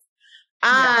advice.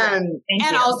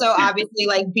 And also obviously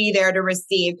like be there to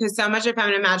receive, because so much of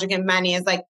feminine magic and money is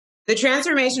like the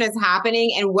transformation is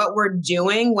happening in what we're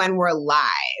doing when we're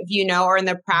live, you know, or in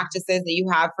the practices that you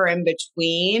have for in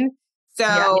between.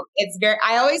 So it's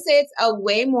I always say it's a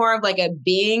way more of like a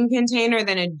being container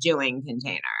than a doing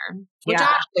container, which I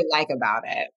actually like about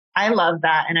it. I love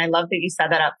that. And I love that you said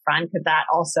that up front, because that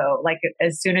also, like,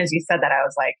 as soon as you said that, I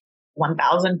was like,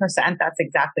 1000%, that's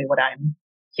exactly what I'm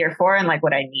here for and like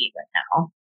what I need right now.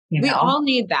 We all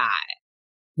need that.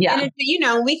 Yeah. And it's, you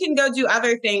know, we can go do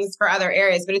other things for other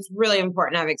areas, but it's really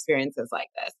important to have experiences like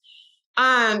this.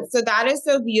 So that is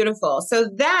so beautiful. So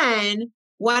then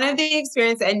one of the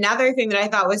experiences, another thing that I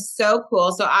thought was so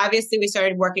cool. So obviously we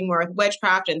started working more with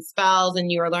witchcraft and spells, and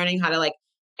you were learning how to like,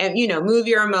 you know, move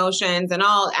your emotions and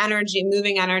all energy,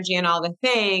 moving energy and all the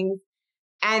things.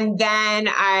 And then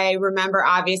I remember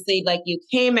obviously like you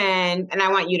came in, and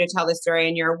I want you to tell the story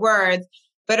in your words,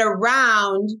 but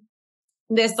around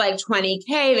this like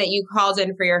 20K that you called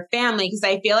in for your family, because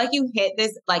I feel like you hit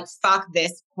this like fuck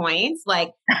this point,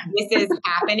 like this is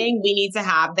happening, we need to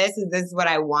have this, and this is what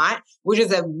I want, which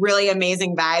is a really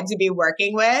amazing vibe to be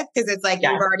working with, because it's like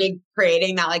you're already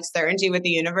creating that like certainty with the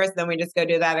universe, then we just go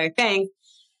do the other thing.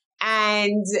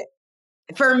 And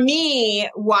for me,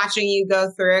 watching you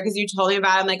go through it, because you told me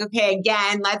about it, I'm like, okay,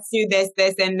 again, let's do this,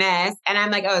 this, and this. And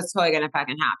I'm like, oh, it's totally going to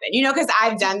fucking happen. You know, because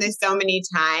I've done this so many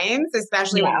times,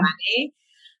 especially with money.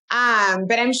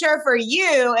 But I'm sure for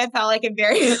you, it felt like a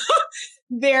very,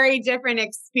 very different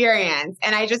experience.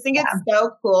 And I just think it's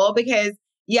so cool because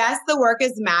yes, the work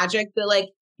is magic, but like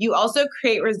you also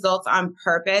create results on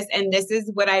purpose. And this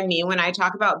is what I mean when I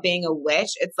talk about being a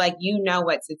witch. It's like, you know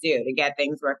what to do to get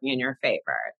things working in your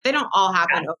favor. They don't all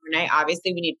happen overnight.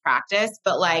 Obviously, we need practice,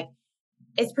 but like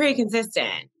it's pretty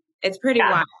consistent. It's pretty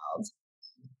wild.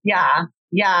 Yeah.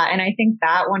 Yeah. And I think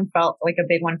that one felt like a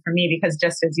big one for me, because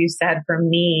just as you said, for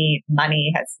me,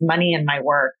 money in my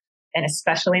work, and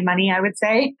especially money, I would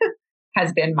say,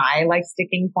 has been my like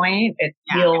sticking point.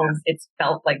 It's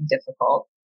felt like difficult.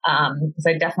 Because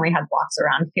I definitely had blocks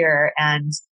around here.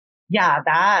 And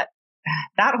that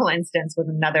whole instance was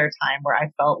another time where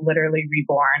I felt literally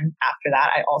reborn after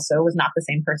that. I also was not the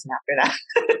same person after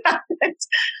that.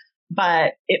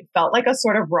 But it felt like a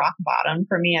sort of rock bottom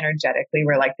for me energetically,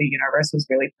 where like the universe was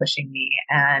really pushing me.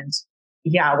 And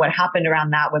what happened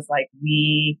around that was like,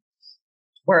 we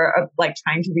were like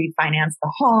trying to refinance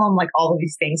the home, like all of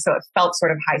these things. So it felt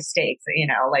sort of high stakes, you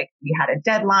know, like we had a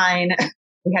deadline,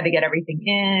 we had to get everything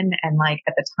in. And like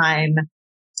at the time,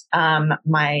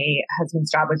 my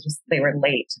husband's job was they were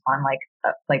late on like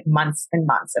like months and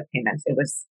months of payments. It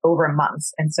was over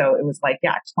months. And so it was like,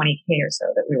 yeah, 20K or so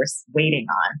that we were waiting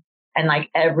on. And like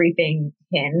everything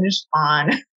hinged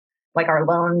on like our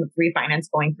loan refinance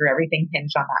going through, everything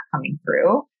hinged on that coming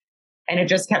through. And it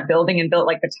just kept building and built,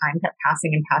 like the time kept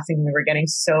passing and passing. We were getting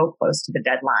so close to the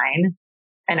deadline.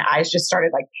 And I just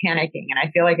started like panicking. And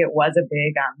I feel like it was a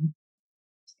big,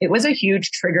 it was a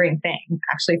huge triggering thing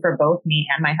actually for both me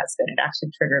and my husband. It actually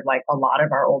triggered like a lot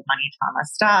of our old money trauma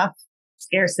stuff,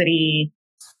 scarcity,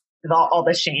 all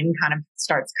the shame kind of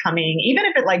starts coming, even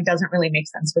if it like doesn't really make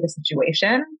sense for the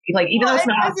situation. Like, even though it's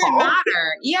not our fault.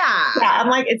 Matter. Yeah. Yeah. I'm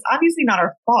like, it's obviously not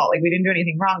our fault. Like, we didn't do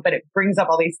anything wrong, but it brings up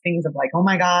all these things of like, oh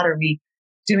my God, are we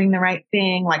doing the right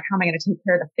thing? Like, how am I going to take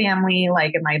care of the family?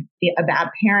 Like, am I a bad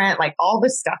parent? Like, all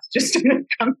this stuff just started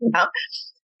coming up.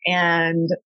 And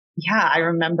yeah, I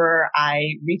remember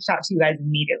I reached out to you guys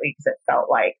immediately because it felt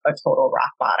like a total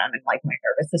rock bottom and like my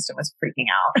nervous system was freaking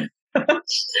out.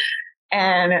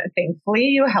 And thankfully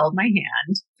you held my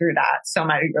hand through that so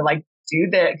much. You're like, do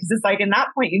this. Because it's like, in that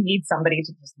point, you need somebody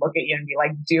to just look at you and be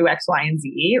like, do X, Y, and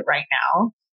Z right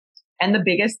now. And the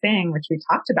biggest thing, which we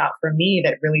talked about for me,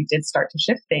 that really did start to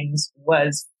shift things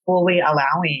was fully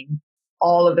allowing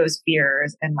all of those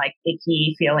fears and like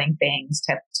icky feeling things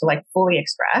to like fully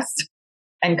express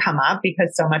and come up,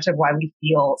 because so much of why we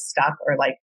feel stuck or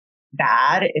like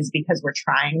bad is because we're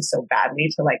trying so badly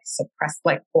to like suppress,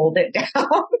 like hold it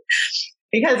down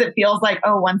because it feels like,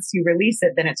 oh, once you release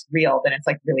it, then it's real, then it's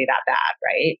like really that bad.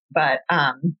 Right.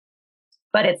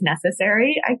 But it's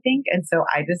necessary, I think. And so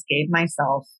I just gave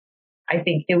myself, I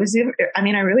think it was, I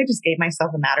mean, I really just gave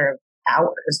myself a matter of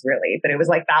hours really, but it was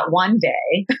like that one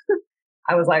day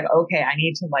I was like, okay, I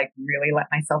need to like really let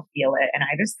myself feel it. And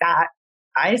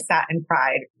I sat and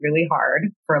cried really hard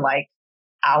for like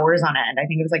hours on end. I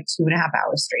think it was like 2.5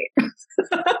 hours straight.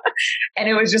 And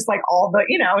it was just like all the,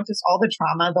 just all the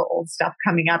trauma, the old stuff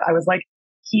coming up. I was like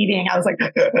heaving. I was like,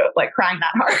 like crying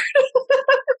that hard,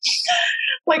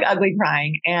 like ugly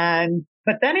crying.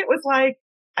 But then it was like,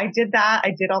 I did that.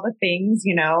 I did all the things,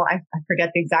 I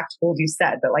forget the exact tools you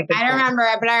said, but like, I don't remember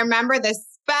it, but I remember the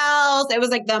spells. It was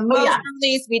like the emotion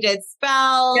release. We did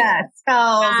spells. Yeah,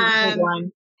 spells.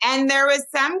 And there was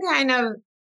some kind of,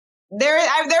 there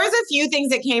was a few things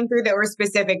that came through that were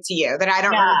specific to you that I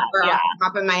don't remember off the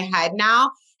top of my head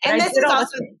now. And this is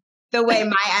also the way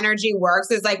my energy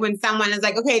works, is like when someone is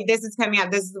like, okay, this is coming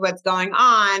up, this is what's going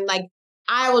on. Like,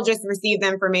 I will just receive the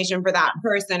information for that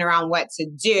person around what to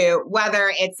do,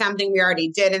 whether it's something we already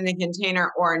did in the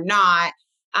container or not.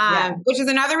 Which is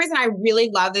another reason I really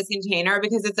love this container,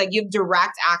 because it's like you have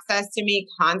direct access to me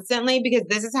constantly, because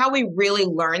this is how we really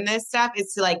learn this stuff,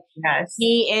 is to like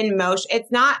be in motion. It's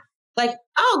not like,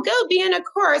 oh, go be in a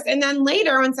course. And then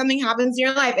later when something happens in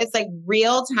your life, it's like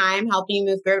real time helping you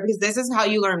move through it, because this is how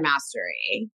you learn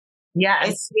mastery. Yes.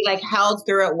 It's to be like held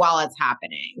through it while it's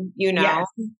happening, Yes.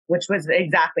 Which was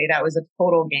that was a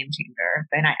total game changer.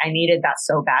 And I needed that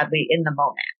so badly in the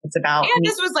moment. It's about, and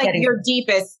this was like your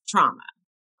deepest trauma.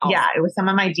 Also. Yeah, it was some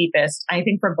of my deepest, I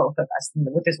think, for both of us,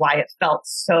 which is why it felt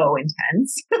so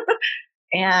intense.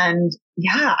 And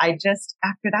yeah, after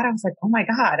that, I was like, oh my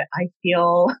God, I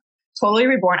feel totally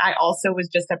reborn. I also was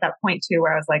just at that point too,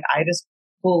 where I was like, I just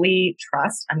fully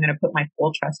trust, I'm going to put my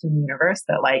full trust in the universe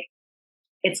that like,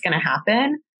 it's going to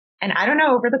happen. And I don't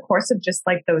know, over the course of just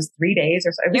like those 3 days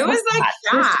or so, it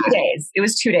was 2 days. It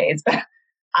was 2 days, but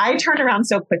I turned around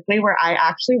so quickly where I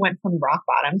actually went from rock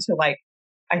bottom to like,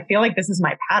 I feel like this is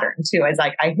my pattern too. As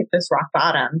like, I hit this rock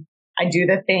bottom, I do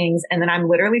the things, and then I'm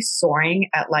literally soaring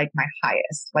at like my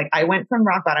highest. Like I went from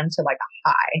rock bottom to like a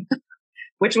high,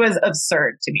 which was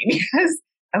absurd to me because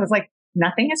I was like,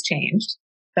 nothing has changed.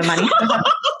 The money,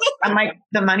 I'm like,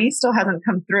 the money still hasn't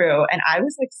come through. And I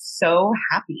was like, so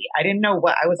happy. I didn't know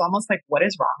I was almost like, what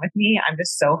is wrong with me? I'm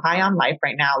just so high on life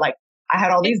right now. Like I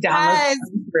had all these downloads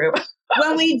coming through.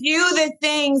 When we do the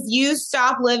things, you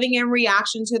stop living in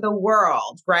reaction to the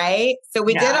world, right? So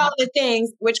we did all the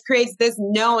things, which creates this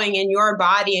knowing in your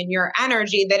body and your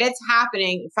energy that it's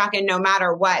happening fucking no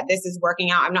matter what. This is working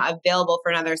out. I'm not available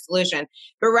for another solution.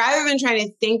 But rather than trying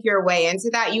to think your way into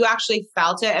that, you actually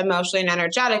felt it emotionally and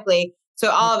energetically.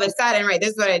 So all of a sudden, right,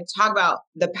 this is what I talk about,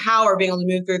 the power of being able to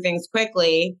move through things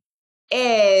quickly,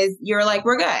 is you're like,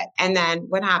 we're good. And then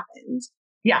what happened?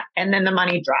 Yeah. And then the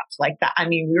money dropped like that. I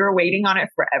mean, we were waiting on it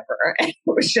forever. And it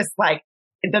was just like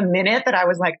the minute that I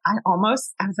was like, I was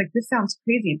like, this sounds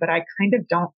crazy, but I kind of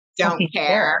don't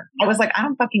care. I was like, I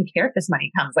don't fucking care if this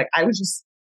money comes. Like I was just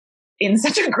in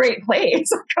such a great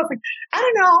place. I was like, I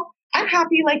don't know. I'm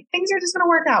happy. Like things are just going to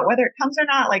work out, whether it comes or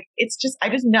not. Like it's just, I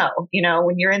just know,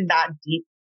 when you're in that deep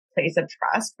place of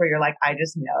trust where you're like, I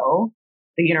just know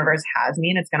the universe has me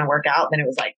and it's going to work out, then it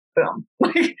was like, boom,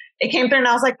 like it came through and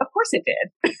I was like, of course it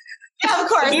did. Yeah, of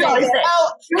course it did.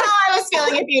 Oh, how I was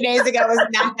feeling a few days ago was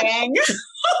nothing.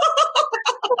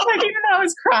 Like, even though I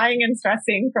was crying and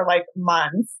stressing for like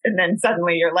months, and then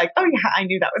suddenly you're like, oh yeah, I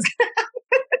knew that was going to happen.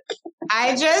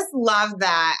 I just love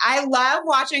that. I love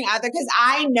watching because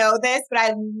I know this, but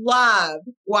I love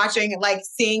watching, like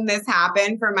seeing this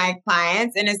happen for my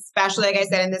clients. And especially, like I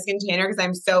said, in this container, because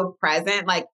I'm so present,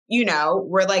 like, you know,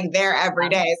 we're like there every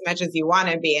day as much as you want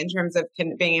to be in terms of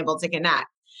being able to connect.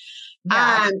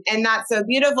 Yeah. And that's so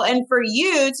beautiful. And for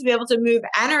you to be able to move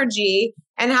energy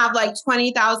and have like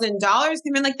 $20,000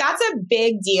 come in, like that's a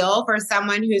big deal for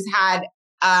someone who's had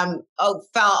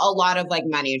felt a lot of like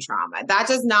money trauma. That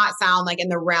does not sound like in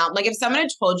the realm. Like if someone had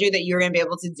told you that you were going to be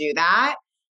able to do that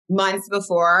months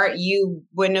before, you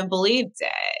wouldn't have believed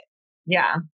it.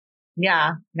 Yeah.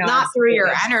 Yeah. No, not through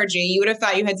your energy. You would have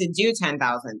thought you had to do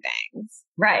 10,000 things.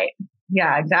 Right.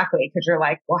 Yeah, exactly. Because you're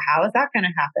like, well, how is that going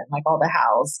to happen? Like all the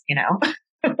hows, you know,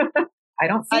 I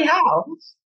don't see how.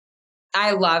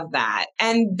 I love that.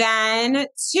 And then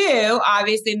too,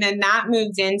 obviously, then that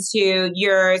moved into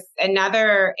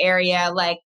another area,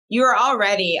 like you were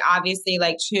already obviously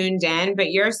like tuned in,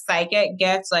 but your psychic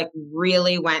gift like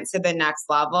really went to the next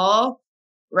level,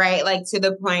 right? Like to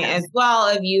the point as well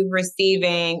of you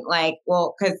receiving like,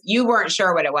 well, because you weren't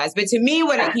sure what it was. But to me,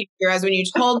 what it came through is when you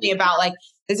told me about like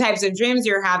the types of dreams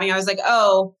you're having, I was like,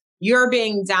 oh, you're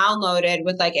being downloaded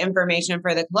with like information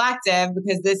for the collective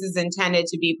because this is intended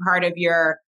to be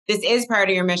this is part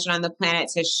of your mission on the planet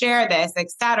to share this,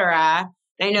 etc.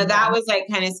 And I know that was like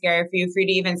kind of scary for you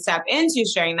to even step into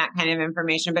sharing that kind of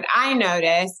information. But I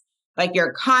noticed like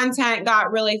your content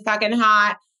got really fucking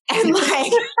hot and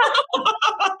like,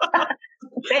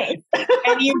 thanks.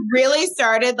 And you really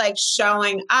started like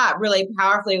showing up really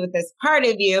powerfully with this part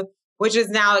of you, which is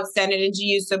now extended into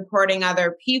you supporting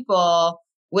other people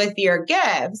with your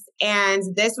gifts. And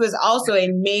this was also a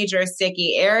major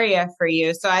sticky area for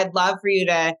you. So I'd love for you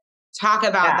to talk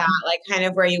about that, like kind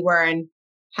of where you were and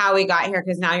how we got here,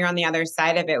 because now you're on the other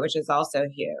side of it, which is also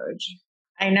huge.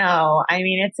 I know. I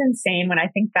mean, it's insane when I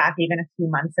think back even a few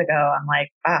months ago, I'm like,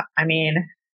 I mean,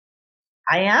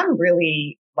 I am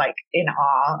really like in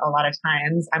awe a lot of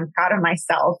times. I'm proud of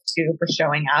myself too for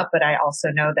showing up, but I also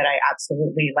know that I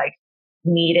absolutely like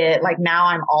need it. Like now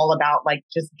I'm all about like,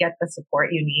 just get the support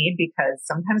you need because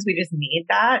sometimes we just need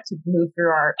that to move through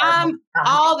our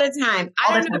all the time.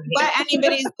 I don't know what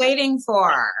anybody's waiting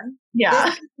for. Yeah.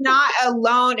 This is not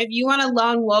alone. If you want to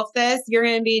lone wolf this, you're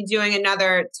going to be doing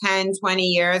another 10, 20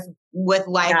 years with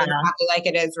life exactly like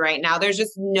it is right now. There's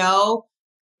just no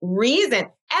reason.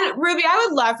 And Ruby, I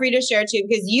would love for you to share too,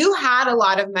 because you had a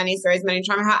lot of money stories, money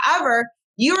trauma. However,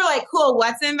 you were like, cool,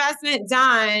 what's the investment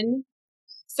done?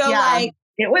 So like,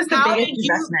 it was the biggest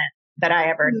investment that I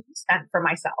ever spent for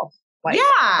myself. Like,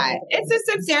 it's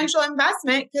a substantial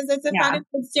investment because it's a fucking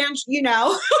substantial, you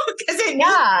know, because it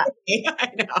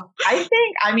I know. I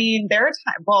think, I mean, there are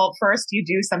times, well, first you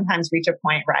do sometimes reach a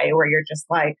point, right, where you're just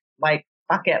like,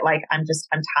 fuck it. Like, I'm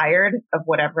tired of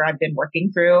whatever I've been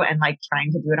working through and like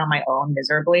trying to do it on my own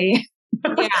miserably.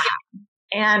 Yeah.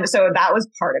 And so that was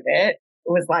part of it. It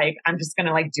was like, I'm just going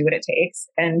to like do what it takes.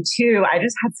 And two, I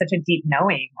just had such a deep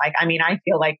knowing. Like, I mean, I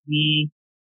feel like we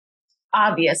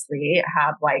obviously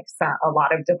have like a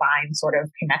lot of divine sort of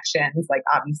connections. Like,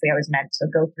 obviously I was meant to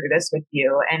go through this with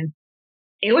you. And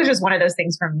it was just one of those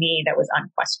things for me that was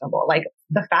unquestionable. Like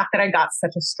the fact that I got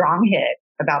such a strong hit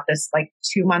about this like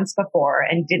 2 months before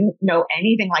and didn't know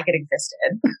anything like it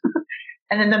existed.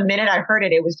 And then the minute I heard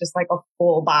it, it was just like a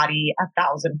full body,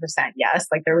 1,000% yes.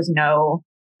 Like there was no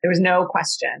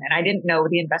question. And I didn't know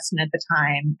the investment at the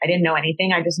time. I didn't know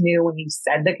anything. I just knew when you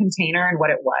said the container and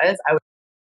what it was, I was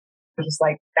just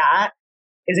like, that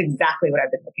is exactly what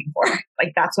I've been looking for.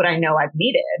 Like, that's what I know I've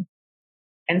needed.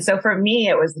 And so for me,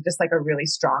 it was just like a really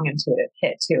strong intuitive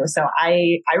hit too. So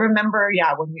I remember,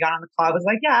 when we got on the call, I was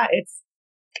like,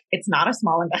 it's not a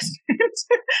small investment.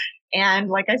 And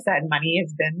like I said, money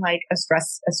has been like a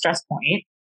stress point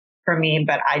for me,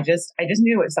 but I just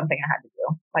knew it was something I had to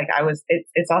do. Like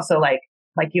it's also like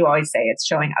you always say, it's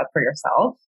showing up for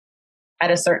yourself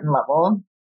at a certain level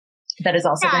that is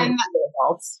also going to the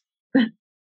results.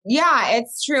 Yeah,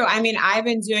 it's true. I mean, I've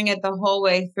been doing it the whole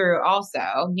way through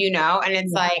also, you know, and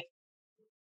it's like,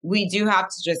 we do have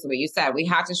to just what you said, we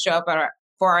have to show up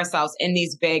for ourselves in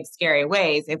these big, scary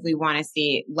ways if we want to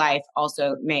see life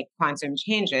also make quantum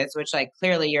changes, which like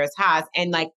clearly yours has. And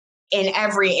like in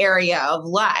every area of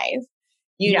life,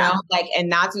 you know, like,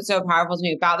 and that's what's so powerful to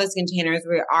me about this container is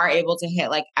we are able to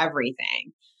hit like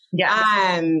everything.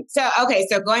 Yeah.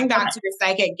 So going back to your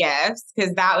psychic gifts,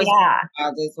 because that was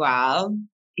wild as well.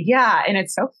 Yeah. And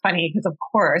it's so funny because, of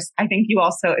course, I think you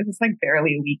also, it was like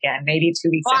barely a weekend, maybe 2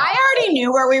 weeks. Well, I already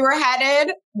knew where we were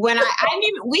headed when I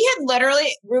knew we had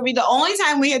literally, Ruby, the only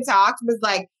time we had talked was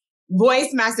like voice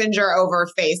messenger over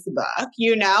Facebook,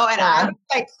 and I was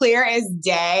like clear as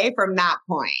day from that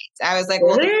point. I was like,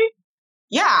 really? Well,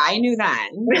 yeah, I knew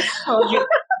then.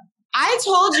 I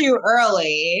told you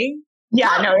early.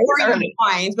 Yeah, no, it was early.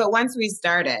 Point, but once we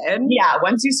started. Yeah,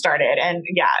 once you started. And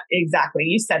yeah, exactly.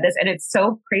 You said this. And it's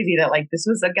so crazy that like this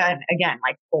was again,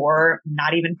 like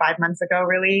not even 5 months ago,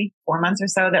 really, 4 months or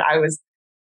so that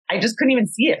I just couldn't even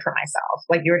see it for myself.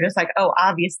 Like you were just like, oh,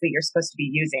 obviously you're supposed to be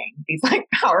using these like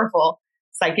powerful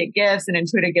psychic gifts and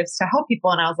intuitive gifts to help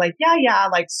people. And I was like, yeah,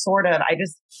 like sort of. I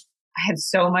had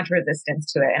so much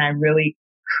resistance to it and I really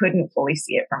couldn't fully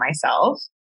see it for myself.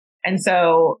 And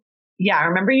so yeah, I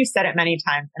remember you said it many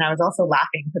times and I was also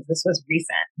laughing because this was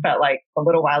recent, but like a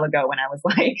little while ago when I was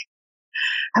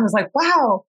like,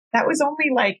 wow, that was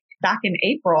only like back in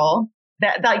April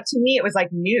that like to me, it was like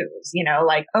news,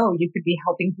 like, oh, you could be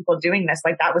helping people doing this.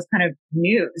 Like that was kind of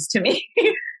news to me.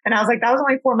 And I was like, that was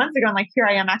only 4 months ago. I'm like, here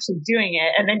I am actually doing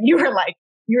it. And then you were like,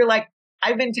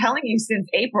 I've been telling you since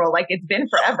April, like it's been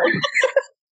forever. And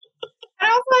I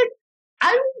was like,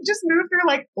 I just moved through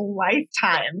like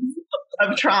lifetimes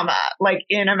of trauma, like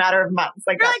in a matter of months.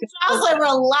 Like, you're like, Jocelyn,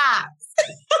 relax.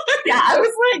 Yeah, I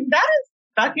was like, that is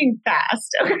fucking fast.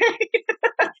 Okay.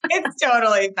 It's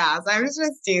totally fast. I was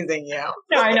just teasing you.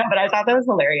 No, I know, but I thought that was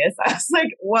hilarious. I was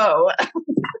like, whoa.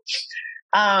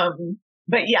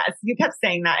 But yes, you kept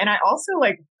saying that. And I also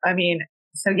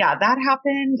so yeah, that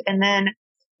happened. And then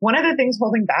one of the things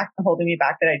holding me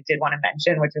back that I did want to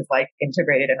mention, which is like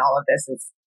integrated in all of this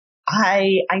is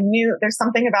I knew there's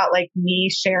something about like me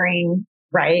sharing,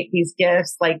 right? These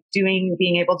gifts, like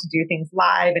being able to do things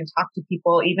live and talk to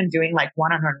people, even doing like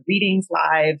one-on-one readings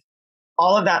live.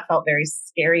 All of that felt very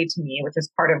scary to me, which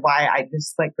is part of why I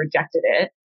just like rejected it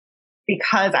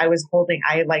because I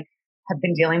like have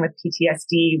been dealing with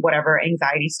PTSD, whatever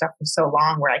anxiety stuff for so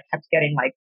long where I kept getting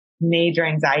like major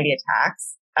anxiety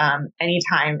attacks.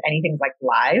 Anytime anything's like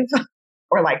live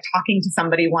or like talking to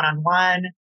somebody one-on-one,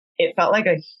 it felt like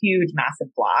a huge,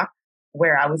 massive block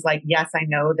where I was like, yes, I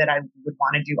know that I would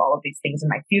want to do all of these things in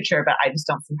my future, but I just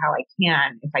don't see how I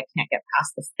can if I can't get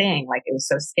past this thing. Like it was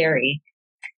so scary.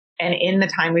 And in the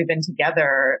time we've been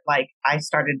together, like I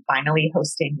started finally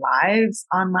hosting lives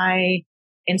on my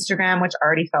Instagram, which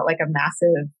already felt like a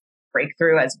massive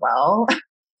breakthrough as well.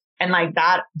 And like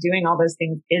that, doing all those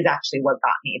things is actually what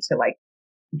got me to like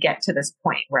get to this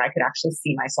point where I could actually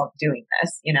see myself doing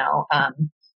this,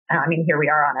 I mean, here we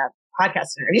are on a podcast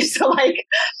interview. So like,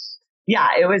 yeah,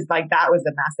 it was like, that was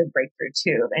a massive breakthrough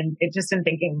too. And it just in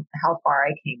thinking how far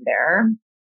I came there.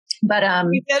 But,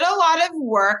 we did a lot of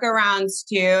workarounds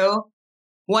too.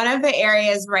 One of the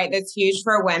areas, right, that's huge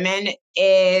for women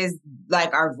is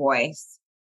like our voice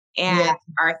and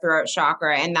our throat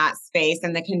chakra and that space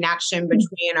and the connection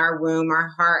between our womb, our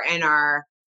heart, and our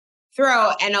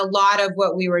throat. And a lot of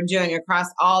what we were doing across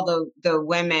all the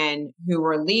women who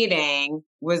were leading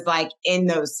was like in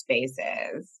those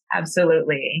spaces.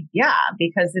 Absolutely. Yeah.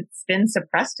 Because it's been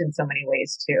suppressed in so many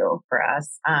ways too for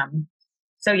us.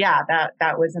 So yeah,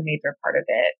 that was a major part of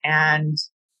it. And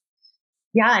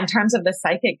yeah, in terms of the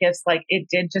psychic gifts, like it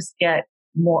did just get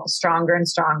more stronger and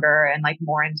stronger and like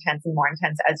more intense and more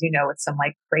intense, as you know, with some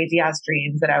like crazy ass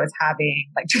dreams that I was having,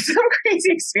 like just some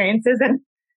crazy experiences.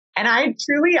 And I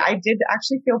did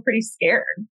actually feel pretty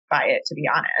scared by it, to be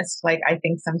honest. Like, I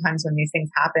think sometimes when these things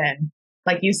happen,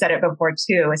 like you said it before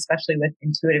too, especially with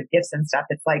intuitive gifts and stuff,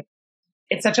 it's like,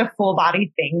 it's such a full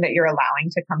body thing that you're allowing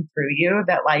to come through you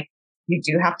that like, you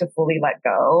do have to fully let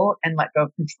go and let go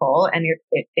of control. And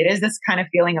it is this kind of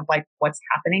feeling of like, what's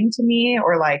happening to me?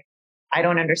 Or like, I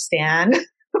don't understand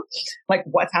like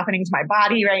what's happening to my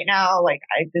body right now. Like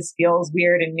this feels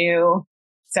weird and new.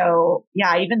 So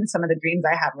yeah, even some of the dreams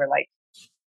I had were like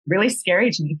really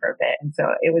scary to me for a bit. And so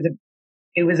it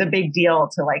was a big deal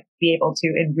to like be able to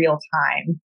in real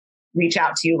time reach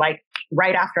out to you like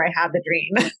right after I had the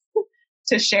dream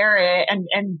to share it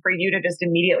and for you to just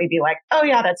immediately be like, oh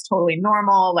yeah, that's totally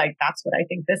normal. Like that's what I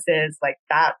think this is. Like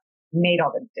that made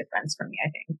all the difference for me, I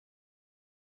think.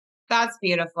 That's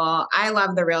beautiful. I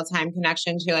love the real time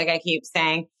connection too, like I keep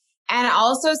saying. And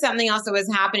also something else that was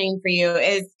happening for you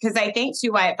is because I think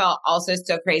too why it felt also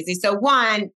so crazy. So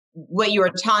one, what you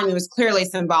were telling me was clearly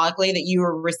symbolically that you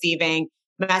were receiving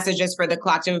messages for the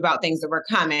collective about things that were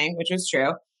coming, which was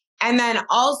true. And then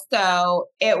also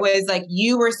it was like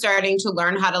you were starting to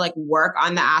learn how to like work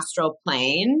on the astral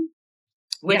plane.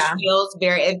 which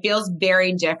it feels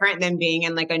very different than being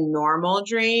in like a normal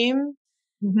dream.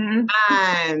 Mm-hmm.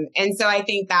 And so I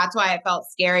think that's why it felt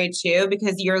scary too,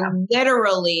 because you're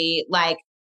literally like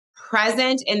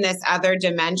present in this other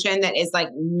dimension that is like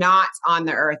not on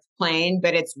the earth plane,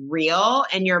 but it's real.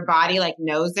 And your body like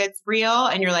knows it's real.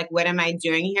 And you're like, what am I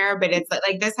doing here? But it's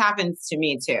like this happens to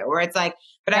me too, where it's like,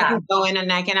 but I can go in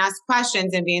and I can ask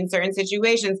questions and be in certain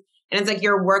situations. And it's like,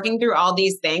 you're working through all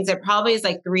these things. It probably is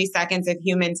like 3 seconds of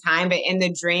human time, but in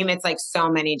the dream, it's like so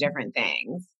many different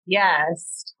things.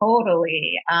 Yes,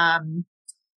 totally.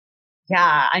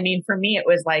 Yeah. I mean, for me, it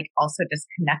was like also just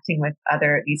connecting with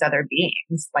these other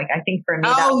beings. Like, I think for me,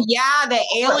 the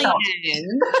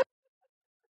alien.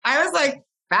 I was like,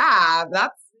 fab.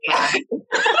 That's fun.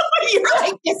 You're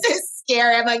like, this is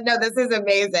scary. I'm like, no, this is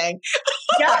amazing.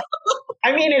 Yeah.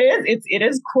 I mean, it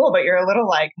is cool, but you're a little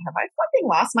like, have I fucking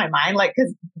lost my mind? Like,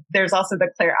 cause there's also the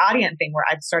clairaudient thing where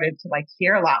I've started to like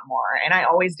hear a lot more, and I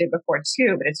always did before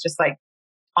too, but it's just like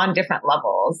on different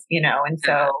levels, you know? And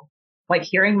so like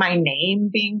hearing my name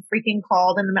being freaking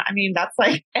called, and I mean, that's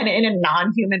like, and in a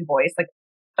non-human voice, like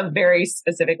a very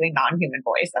specifically non-human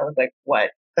voice. I was like,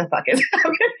 what the fuck is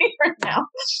happening right now?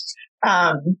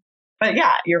 But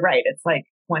yeah, you're right. It's like,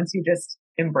 once you just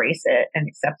embrace it and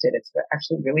accept it, it's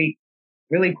actually really,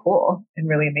 really cool and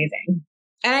really amazing.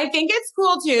 And I think it's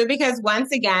cool too, because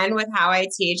once again, with how I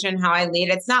teach and how I lead,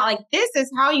 it's not like, this is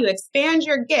how you expand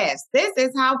your gifts. This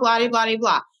is how blah, blah, blah,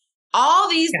 blah. All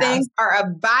these things are a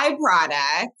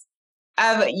byproduct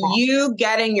of you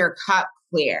getting your cup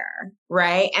clear,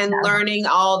 right? And learning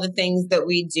all the things that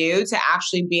we do to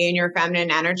actually be in your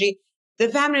feminine energy. The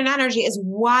feminine energy is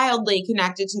wildly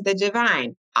connected to the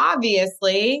divine.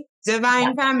 Obviously,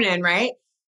 divine feminine, right?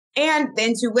 And the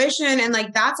intuition, and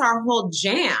like, that's our whole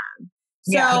jam.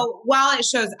 So while it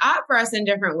shows up for us in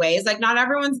different ways, like not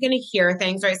everyone's going to hear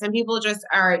things, right? Some people just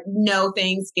know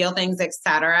things, feel things,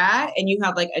 etc. And you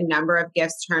have like a number of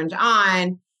gifts turned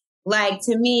on. Like,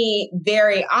 to me,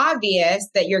 very obvious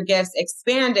that your gifts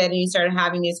expanded and you started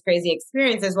having these crazy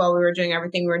experiences while we were doing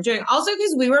everything we were doing. Also,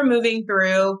 because we were moving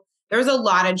through, there was a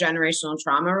lot of generational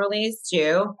trauma release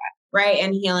too, right?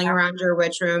 And healing around your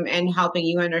witch room and helping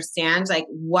you understand like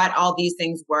what all these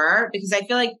things were. Because I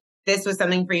feel like this was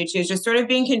something for you too, just sort of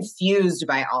being confused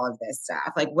by all of this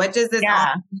stuff. Like, what does this,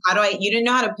 you didn't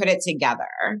know how to put it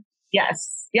together.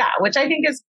 Yes. Yeah. Which I think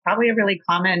is probably a really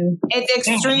common. It's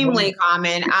extremely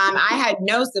common. I had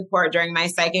no support during my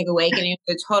psychic awakening. It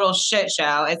was a total shit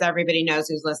show, as everybody knows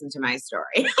who's listened to my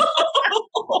story.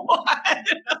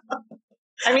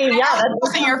 I mean, that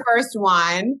wasn't your first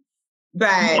one,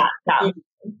 but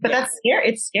but that's scary.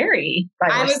 It's scary.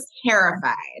 I was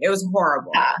terrified. It was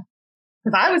horrible. Yeah.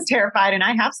 Because I was terrified and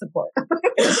I have support. And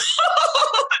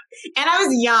I was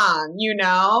young, you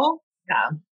know?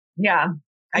 Yeah.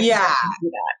 I can do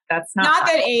that. That's not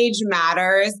that age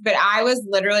matters, but I was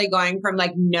literally going from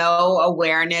like no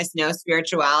awareness, no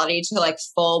spirituality to like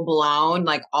full blown,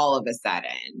 like all of a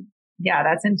sudden. Yeah,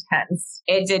 that's intense.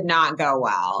 It did not go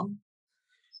well.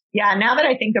 Yeah, now that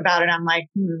I think about it, I'm like,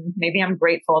 maybe I'm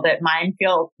grateful that mine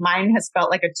has felt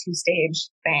like a 2-stage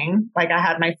thing. Like I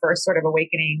had my first sort of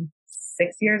awakening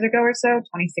 6 years ago or so,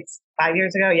 5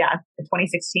 years ago. Yeah.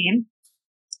 2016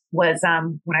 was,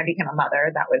 when I became a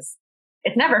mother.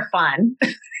 It's never fun.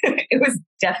 It was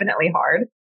definitely hard,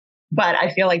 but I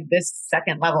feel like this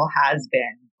second level has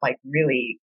been like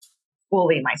really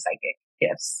fully my psychic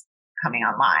gifts coming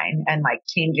online and like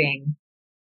changing.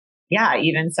 Yeah.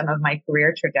 Even some of my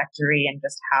career trajectory and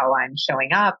just how I'm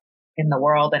showing up in the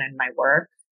world and in my work.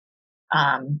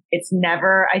 It's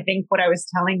never, I think what I was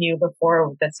telling you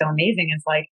before that's so amazing is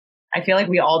like, I feel like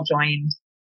we all joined,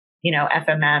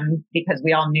 FMM because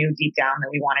we all knew deep down that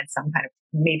we wanted some kind of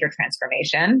major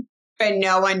transformation. But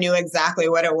no one knew exactly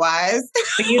what it was.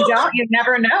 But you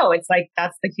never know. It's like,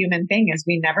 that's the human thing is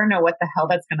we never know what the hell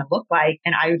that's going to look like.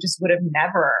 And I just would have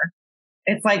never,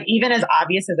 it's like, even as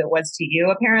obvious as it was to you,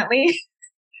 apparently,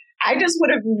 I just would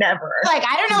have never. Like,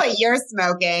 I don't know what you're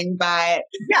smoking, but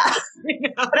yeah.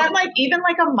 But I'm like, even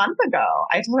like a month ago,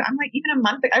 I'm like, even a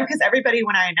month ago, because everybody,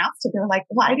 when I announced it, they were like,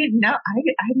 well, I didn't know. I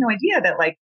had no idea that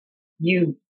like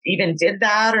you even did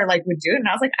that or like would do it. And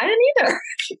I was like, I didn't either.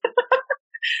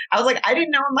 I was like, I didn't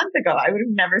know a month ago. I would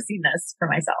have never seen this for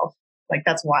myself. Like,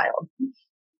 that's wild.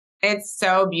 It's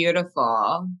so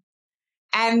beautiful.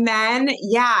 And then,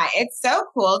 it's so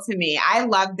cool to me. I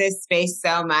love this space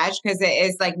so much because it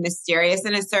is like mysterious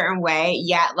in a certain way,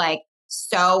 yet like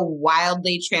so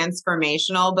wildly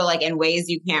transformational, but like in ways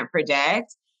you can't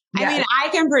predict. Yes. I mean, I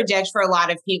can predict for a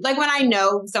lot of people. Like when I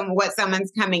know what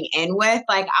someone's coming in with,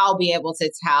 like I'll be able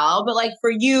to tell. But like for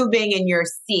you being in your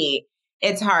seat,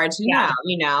 it's hard to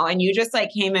know, and you just like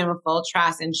came in with full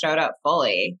trust and showed up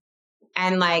fully.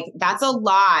 And like, that's a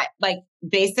lot, like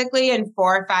basically in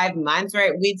 4 or 5 months,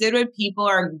 right? We did what people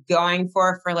are going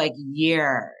for like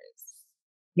years.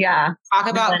 Yeah. Talk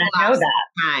about I know that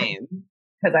time.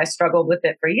 Because I struggled with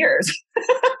it for years.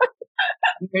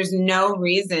 There's no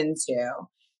reason to.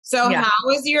 So how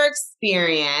was your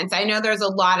experience? I know there's a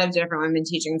lot of different women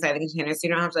teaching inside the container, so you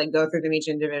don't have to like go through them each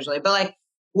individually, but like,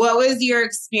 what was your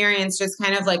experience just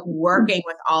kind of like working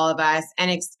with all of us and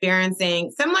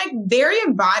experiencing some like very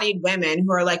embodied women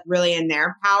who are like really in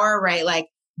their power, right? Like,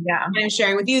 kind of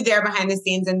sharing with you their behind the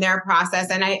scenes and their process.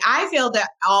 And I feel that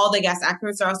all the guest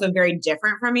experts are also very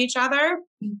different from each other.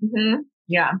 Mm-hmm.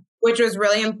 Yeah. Which was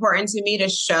really important to me to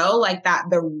show like that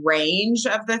the range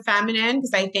of the feminine,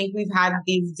 because I think we've had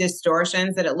these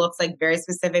distortions that it looks like very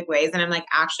specific ways. And I'm like,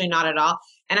 actually not at all.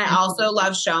 And I also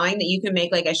love showing that you can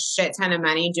make like a shit ton of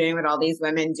money doing what all these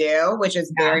women do, which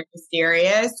is very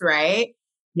mysterious, right?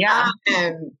 Yeah.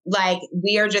 Like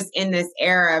we are just in this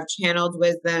era of channeled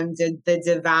wisdom, the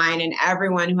divine, and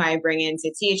everyone who I bring in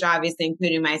to teach, obviously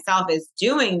including myself, is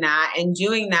doing that and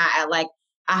doing that at like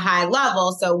a high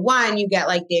level. So one, you get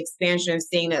like the expansion of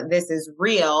seeing that this is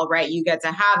real, right? You get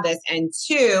to have this. And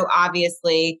two,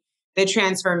 obviously the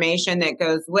transformation that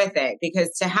goes with it, because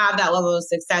to have that level of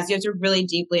success, you have to really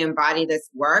deeply embody this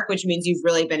work, which means you've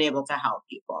really been able to help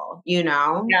people, you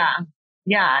know? Yeah.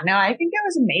 Yeah. No, I think it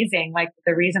was amazing. Like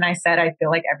the reason I said, I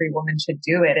feel like every woman should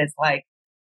do it is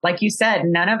like you said,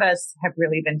 none of us have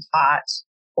really been taught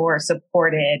or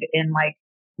supported in like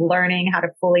learning how to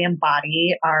fully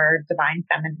embody our divine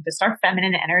feminine, just our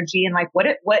feminine energy, and like what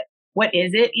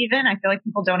is it even? I feel like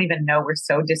people don't even know. We're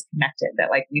so disconnected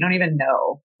that like we don't even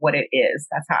know what it is.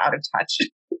 That's how out of touch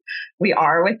we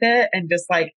are with it. And just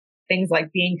like things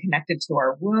like being connected to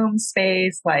our womb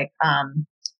space. Like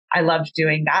I loved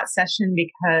doing that session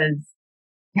because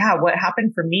what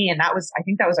happened for me, and I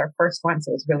think that was our first one,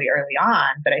 so it was really early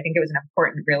on, but I think it was an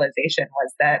important realization,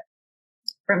 was that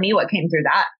for me, what came through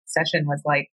that session was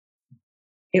like,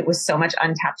 it was so much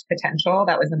untapped potential.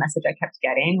 That was the message I kept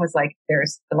getting, was like,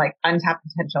 there's like untapped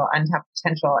potential.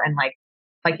 And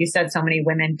like you said, so many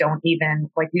women don't even,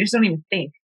 like, we just don't even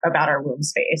think about our womb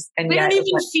space. And we don't even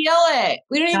feel it.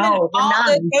 We don't even, all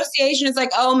the association is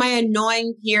like, oh, my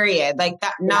annoying period. Like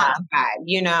that, not bad,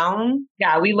 you know?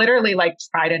 Yeah. We literally like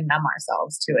try to numb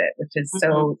ourselves to it, which is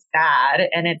so sad.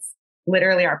 And it's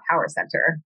literally our power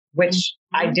center, which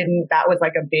that was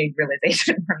like a big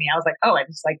realization for me. I was like, oh, I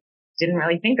just like didn't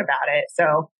really think about it.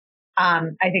 So,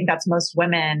 I think that's most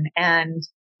women. And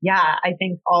I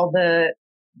think all the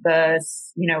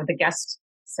guest,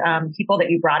 people that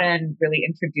you brought in really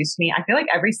introduced me. I feel like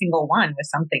every single one was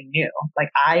something new. Like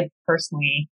I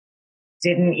personally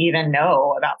didn't even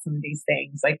know about some of these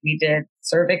things. Like we did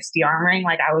cervix de-armoring.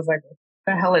 Like I was like, what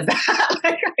the hell is that?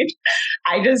 Like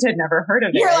I just had never heard of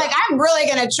it. You're like, I'm really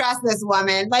going to trust this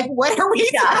woman. Like, what are we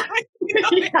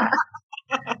doing?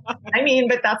 I mean,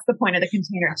 but that's the point of the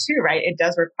container too, right? It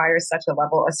does require a certain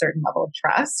level of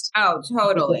trust. Oh,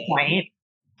 totally. Point.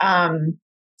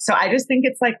 So I just think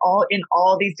it's like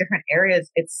all these different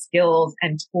areas, it's skills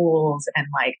and tools and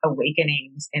like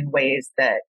awakenings in ways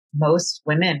that most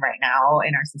women right now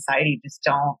in our society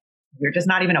we're just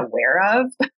not even aware of.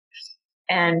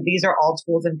 And these are all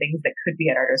tools and things that could be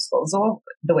at our disposal,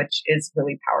 which is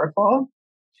really powerful.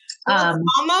 Well, it's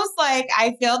almost like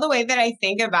I feel the way that I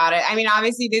think about it. I mean,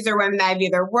 obviously these are women that I've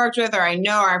either worked with or I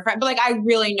know are friends, but like I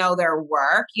really know their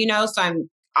work, you know, so I'm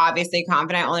obviously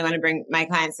confident. I only want to bring my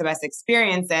clients the best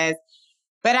experiences,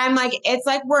 but I'm like, it's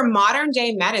like we're modern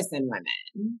day medicine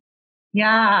women.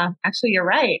 Yeah, actually, you're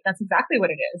right. That's exactly what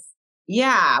it is.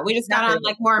 Yeah. We just got on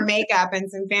like more makeup and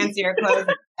some fancier clothes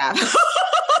and stuff.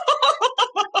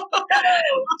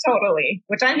 Totally.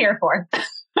 Which I'm here for.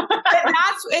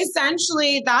 That's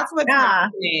what's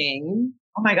happening.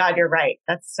 Oh my God, you're right.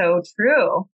 That's so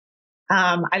true.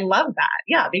 I love that.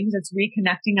 Yeah, because it's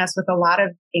reconnecting us with a lot of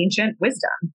ancient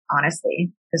wisdom,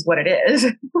 honestly, is what it is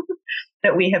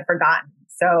that we have forgotten.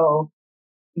 So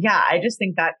yeah, I just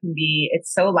think that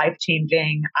it's so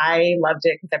life-changing. I loved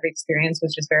it because every experience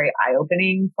was just very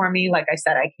eye-opening for me. Like I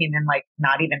said, I came in like I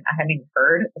hadn't even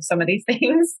heard of some of these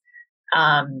things.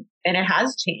 And it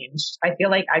has changed. I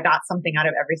feel like I got something out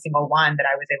of every single one that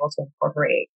I was able to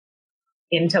incorporate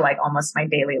into like almost my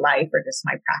daily life or just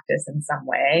my practice in some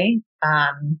way,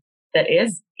 that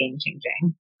is game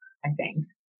changing, I think.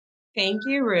 Thank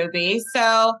you, Ruby.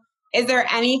 So is there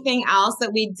anything else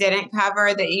that we didn't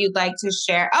cover that you'd like to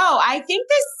share? Oh, I think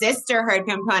the sisterhood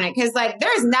component, because like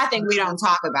there's nothing we don't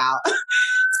talk about.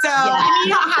 So I mean,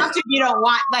 you don't have to if you don't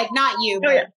want, like not you,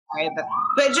 but sorry,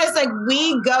 but just like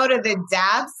we go to the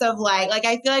depths of like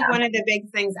I feel like one of the big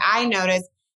things I noticed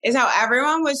is how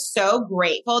everyone was so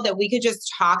grateful that we could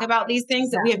just talk about these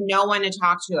things that we have no one to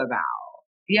talk to about.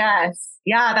 Yes.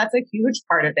 Yeah, that's a huge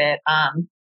part of it.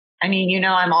 I mean,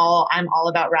 I'm all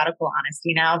about radical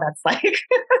honesty now. That's like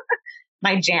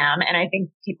my jam. And I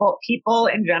think people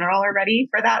in general are ready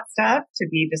for that stuff, to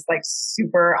be just like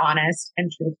super honest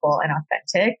and truthful and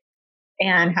authentic,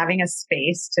 and having a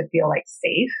space to feel like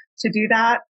safe to do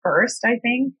that first, I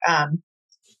think,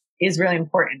 is really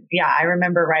important. Yeah. I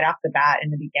remember right off the bat in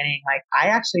the beginning, like I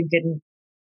actually didn't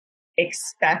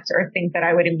expect or think that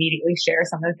I would immediately share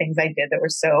some of the things I did that were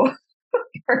so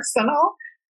personal.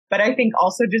 But I think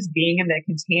also just being in the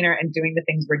container and doing the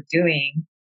things we're doing,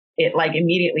 it like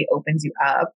immediately opens you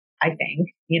up, I think,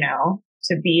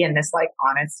 to be in this like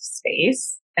honest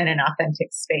space and an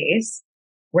authentic space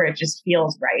where it just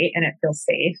feels right and it feels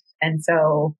safe. And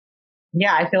so,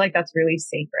 yeah, I feel like that's really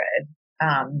sacred.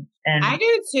 And I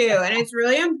do too. And it's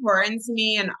really important to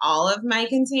me in all of my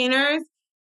containers.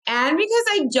 And because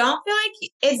I don't feel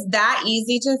like it's that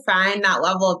easy to find that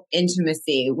level of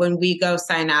intimacy when we go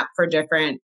sign up for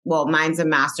different, mine's a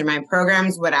mastermind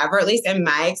programs, whatever, at least in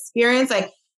my experience,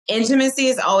 like intimacy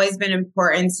has always been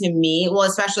important to me. Well,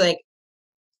 especially like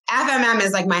FMM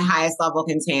is like my highest level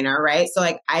container, right? So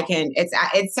like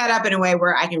it's set up in a way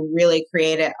where I can really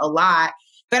create it a lot.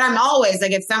 But I'm always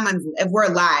like, if we're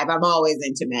live, I'm always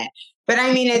intimate. But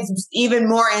I mean, it's even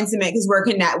more intimate because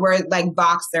we're like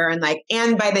Voxer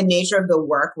and by the nature of the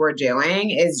work we're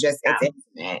doing is just, it's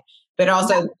intimate. But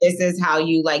also this is how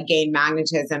you like gain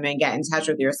magnetism and get in touch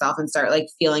with yourself and start like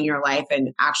feeling your life and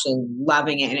actually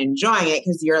loving it and enjoying it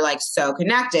because you're like so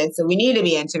connected. So we need to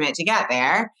be intimate to get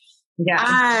there.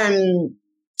 Yeah.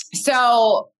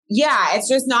 So yeah, it's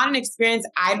just not an experience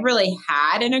I'd really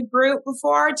had in a group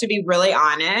before, to be really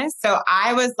honest. So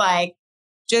I was like,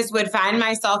 just would find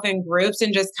myself in groups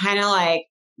and just kind of like,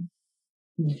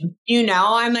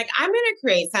 I'm like, I'm going to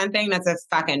create something that's a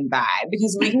fucking vibe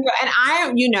because we can go. And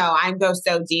I go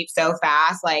so deep so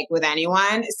fast, like with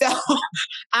anyone. So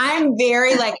I'm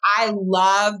very like, I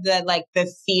love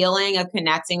the feeling of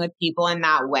connecting with people in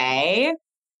that way.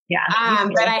 Yeah.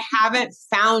 But I haven't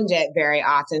found it very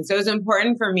often. So it was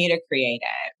important for me to create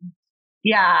it.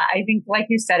 Yeah. I think, like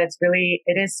you said,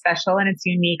 it is special and it's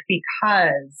unique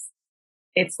because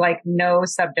it's like no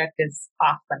subject is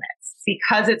off limits,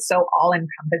 because it's so all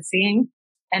encompassing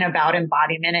and about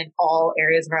embodiment in all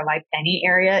areas of our life, any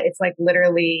area. It's like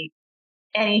literally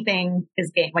anything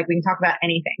is game. Like we can talk about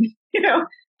anything,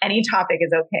 any topic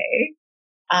is okay.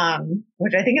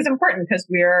 Which I think is important because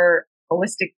we're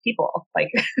holistic people. Like,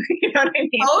 you know what I mean?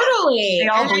 Totally.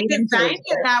 And I designed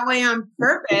it that way on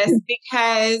purpose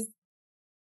because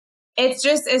it's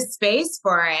just a space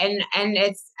for it. And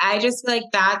I just feel like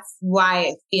that's why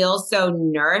it feels so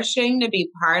nourishing to be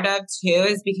part of too,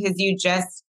 is because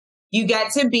you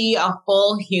get to be a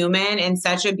full human in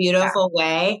such a beautiful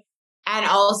way. And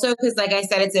also because like I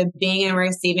said, it's a being and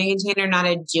receiving container, not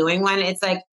a doing one. It's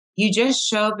like, you just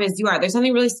show up as you are. There's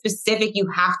something really specific you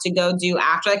have to go do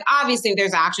after. Like, obviously, if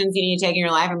there's actions you need to take in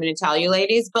your life, I'm going to tell you,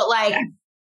 ladies. But like, and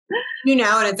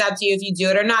it's up to you if you do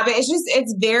it or not. But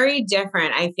it's very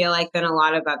different, I feel like, than a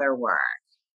lot of other work.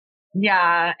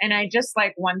 Yeah. And I just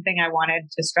like one thing I wanted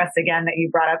to stress again that you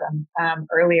brought up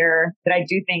earlier that I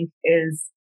do think is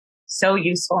so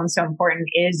useful and so important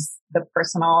is the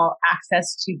personal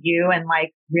access to you and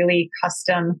like really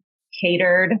custom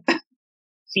catered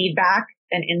feedback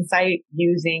and insight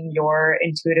using your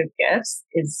intuitive gifts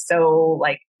is so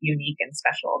like unique and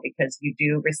special because you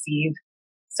do receive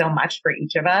so much for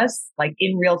each of us, like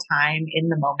in real time, in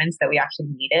the moments that we actually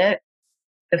need it.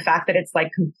 The fact that it's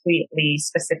like completely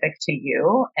specific to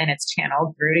you and it's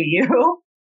channeled through to you,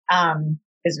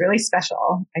 is really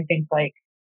special. I think like,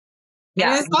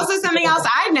 yeah. And it's also something else.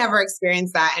 I'd never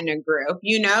experienced that in a group,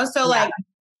 So like,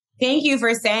 thank you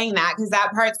for saying that because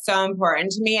that part's so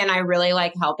important to me. And I really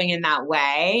like helping in that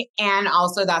way. And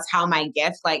also that's how my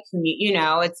gift, like,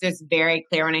 it's just very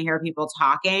clear when I hear people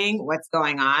talking, what's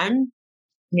going on.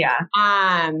 Yeah.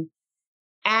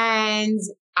 And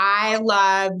I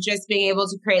love just being able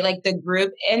to create like the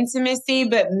group intimacy,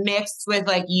 but mixed with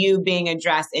like you being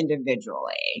addressed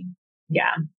individually.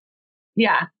 Yeah.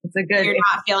 Yeah. You're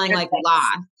not feeling like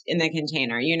lost in the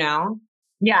container,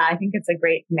 Yeah. I think it's a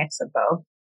great mix of both.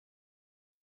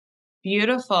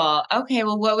 Beautiful. Okay.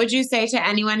 Well, what would you say to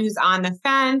anyone who's on the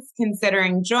fence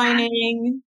considering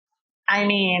joining? I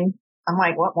mean, I'm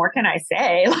like, what more can I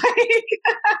say? Like,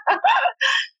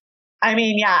 I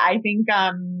mean, yeah, I think,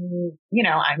 I'm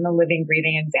a living,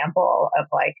 breathing example of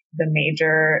like the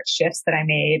major shifts that I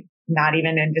made not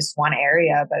even in just one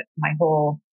area, but my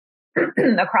whole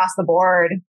across the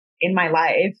board in my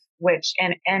life, which,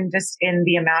 and just in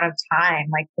the amount of time,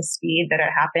 like the speed that it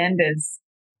happened is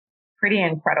pretty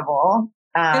incredible.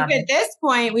 At this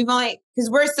point, we've only, because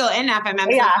we're still in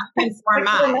FMM, so it's been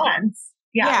 4 months.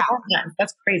 Yeah. 4 months.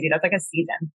 That's crazy. That's like a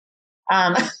season.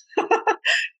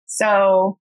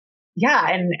 So yeah.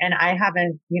 And I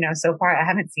haven't, so far I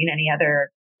haven't seen any other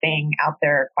thing out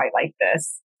there quite like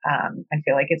this. I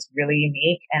feel like it's really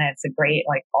unique and it's a great,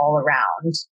 like all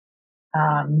around,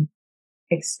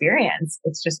 experience.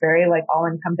 It's just very like all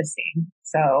encompassing.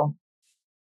 So,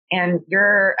 and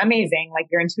you're amazing. Like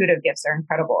your intuitive gifts are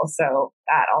incredible. So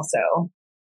that also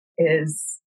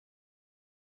is,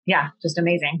 just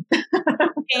amazing.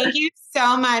 Thank you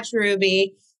so much,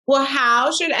 Ruby. Well,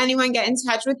 how should anyone get in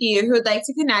touch with you who would like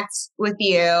to connect with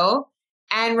you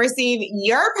and receive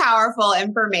your powerful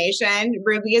information?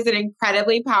 Ruby is an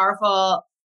incredibly powerful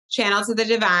channel to the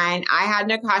divine. I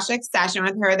had an Akashic session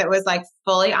with her that was like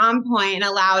fully on point and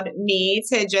allowed me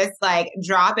to just like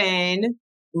drop in,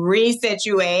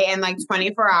 resituate in like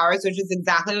 24 hours, which is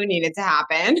exactly what needed to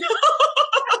happen.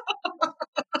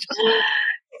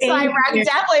 So I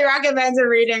definitely recommend a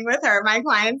reading with her. My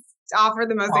clients offer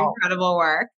the most incredible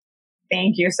work.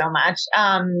 Thank you so much.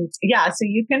 So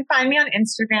you can find me on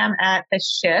Instagram at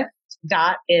theshift.is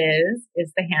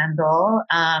is the handle.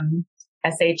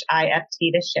 SHIFT,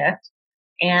 the shift.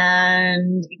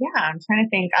 And I'm trying to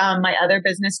think. My other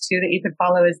business too that you could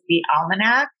follow is the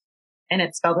Almanac, and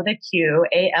it's spelled with a Q,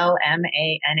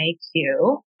 ALMANAQ.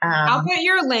 I'll put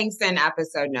your links in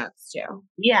episode notes too.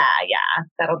 Yeah,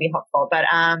 that'll be helpful. But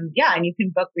and you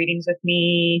can book readings with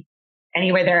me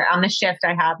anywhere there. On the shift,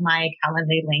 I have my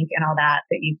Calendly link and all that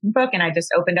you can book. And I just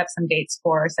opened up some dates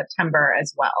for September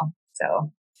as well.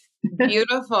 So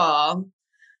beautiful. All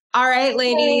right,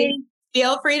 ladies.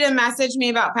 Feel free to message me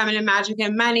about feminine magic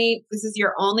and money. This is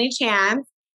your only chance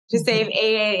to save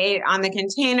 $888 on the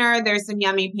container. There's some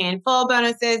yummy pay in full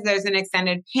bonuses. There's an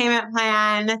extended payment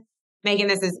plan, making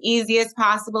this as easy as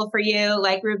possible for you.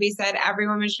 Like Ruby said, every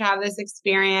woman should have this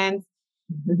experience.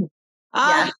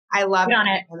 I love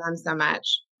it so much.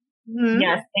 Mm-hmm.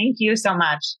 Yes, thank you so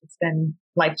much. It's been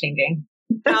life-changing.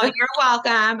 Oh, you're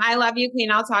welcome. I love you,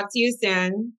 Queen. I'll talk to you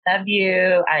soon. Love you.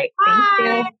 All right. Thank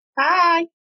you. Bye.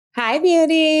 Hi,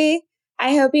 beauty.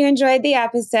 I hope you enjoyed the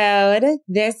episode.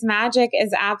 This magic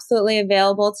is absolutely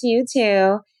available to you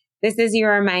too. This is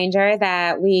your reminder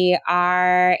that we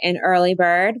are an early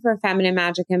bird for Feminine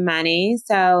Magic and Money.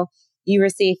 So you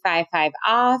receive 5/5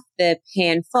 off the pay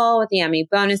in full with the yummy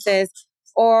bonuses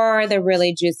or the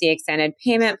really juicy extended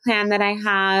payment plan that I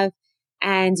have.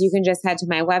 And you can just head to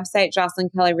my website,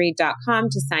 JocelynKellyReid.com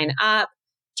to sign up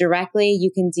directly.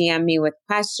 You can DM me with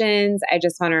questions. I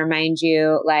just want to remind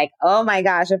you, like, oh my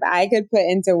gosh, if I could put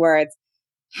into words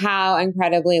how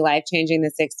incredibly life-changing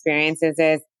this experience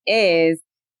is,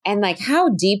 and like how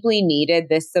deeply needed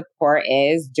this support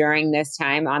is during this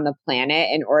time on the planet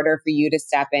in order for you to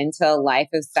step into a life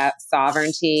of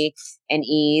sovereignty and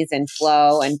ease and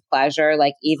flow and pleasure,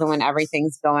 like even when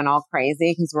everything's going all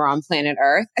crazy because we're on planet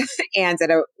Earth and at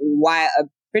a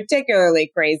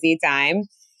particularly crazy time.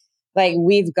 Like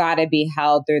we've got to be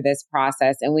held through this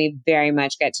process and we very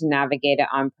much get to navigate it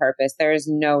on purpose. There is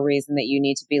no reason that you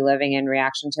need to be living in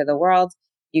reaction to the world.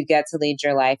 You get to lead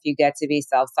your life. You get to be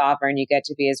self-sovereign. You get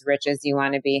to be as rich as you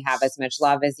want to be, have as much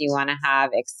love as you want to have,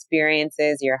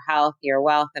 experiences, your health, your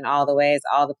wealth in all the ways,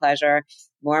 all the pleasure,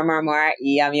 more,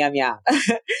 yum, yum, yum.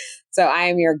 So I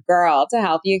am your girl to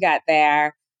help you get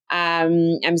there.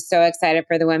 I'm so excited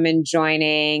for the women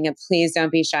joining. Please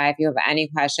don't be shy. If you have any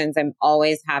questions, I'm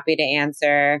always happy to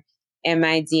answer in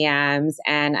my DMs.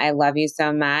 And I love you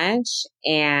so much.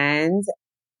 And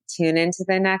tune into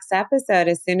the next episode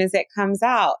as soon as it comes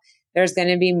out. There's going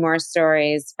to be more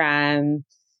stories from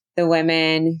the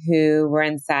women who were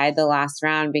inside the last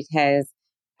round because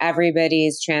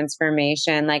everybody's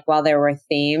transformation, like while there were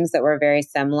themes that were very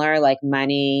similar, like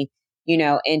money,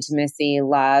 intimacy,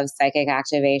 love, psychic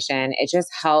activation, it just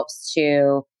helps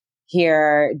to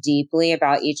hear deeply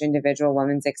about each individual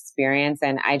woman's experience.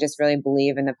 And I just really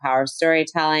believe in the power of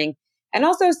storytelling and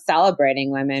also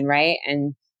celebrating women, right?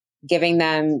 And giving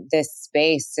them this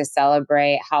space to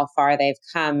celebrate how far they've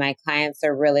come. My clients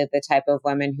are really the type of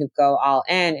women who go all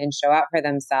in and show up for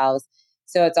themselves.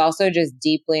 So it's also just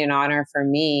deeply an honor for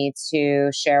me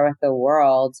to share with the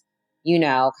world,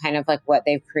 kind of like what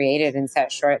they've created in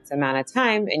such short amount of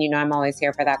time. And, I'm always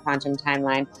here for that quantum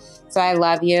timeline. So I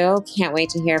love you. Can't wait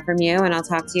to hear from you. And I'll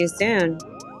talk to you soon.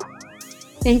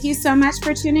 Thank you so much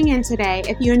for tuning in today.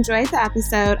 If you enjoyed the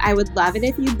episode, I would love it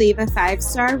if you'd leave a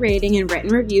 5-star rating and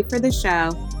written review for the show.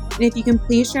 And if you can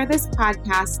please share this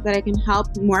podcast so that I can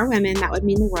help more women, that would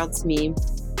mean the world to me.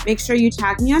 Make sure you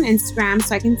tag me on Instagram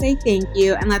so I can say thank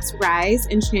you, and let's rise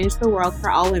and change the world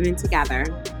for all women together.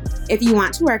 If you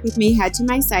want to work with me, head to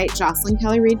my site,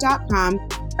 JocelynKellyReid.com,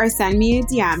 or send me a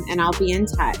DM and I'll be in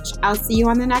touch. I'll see you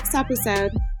on the next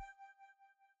episode.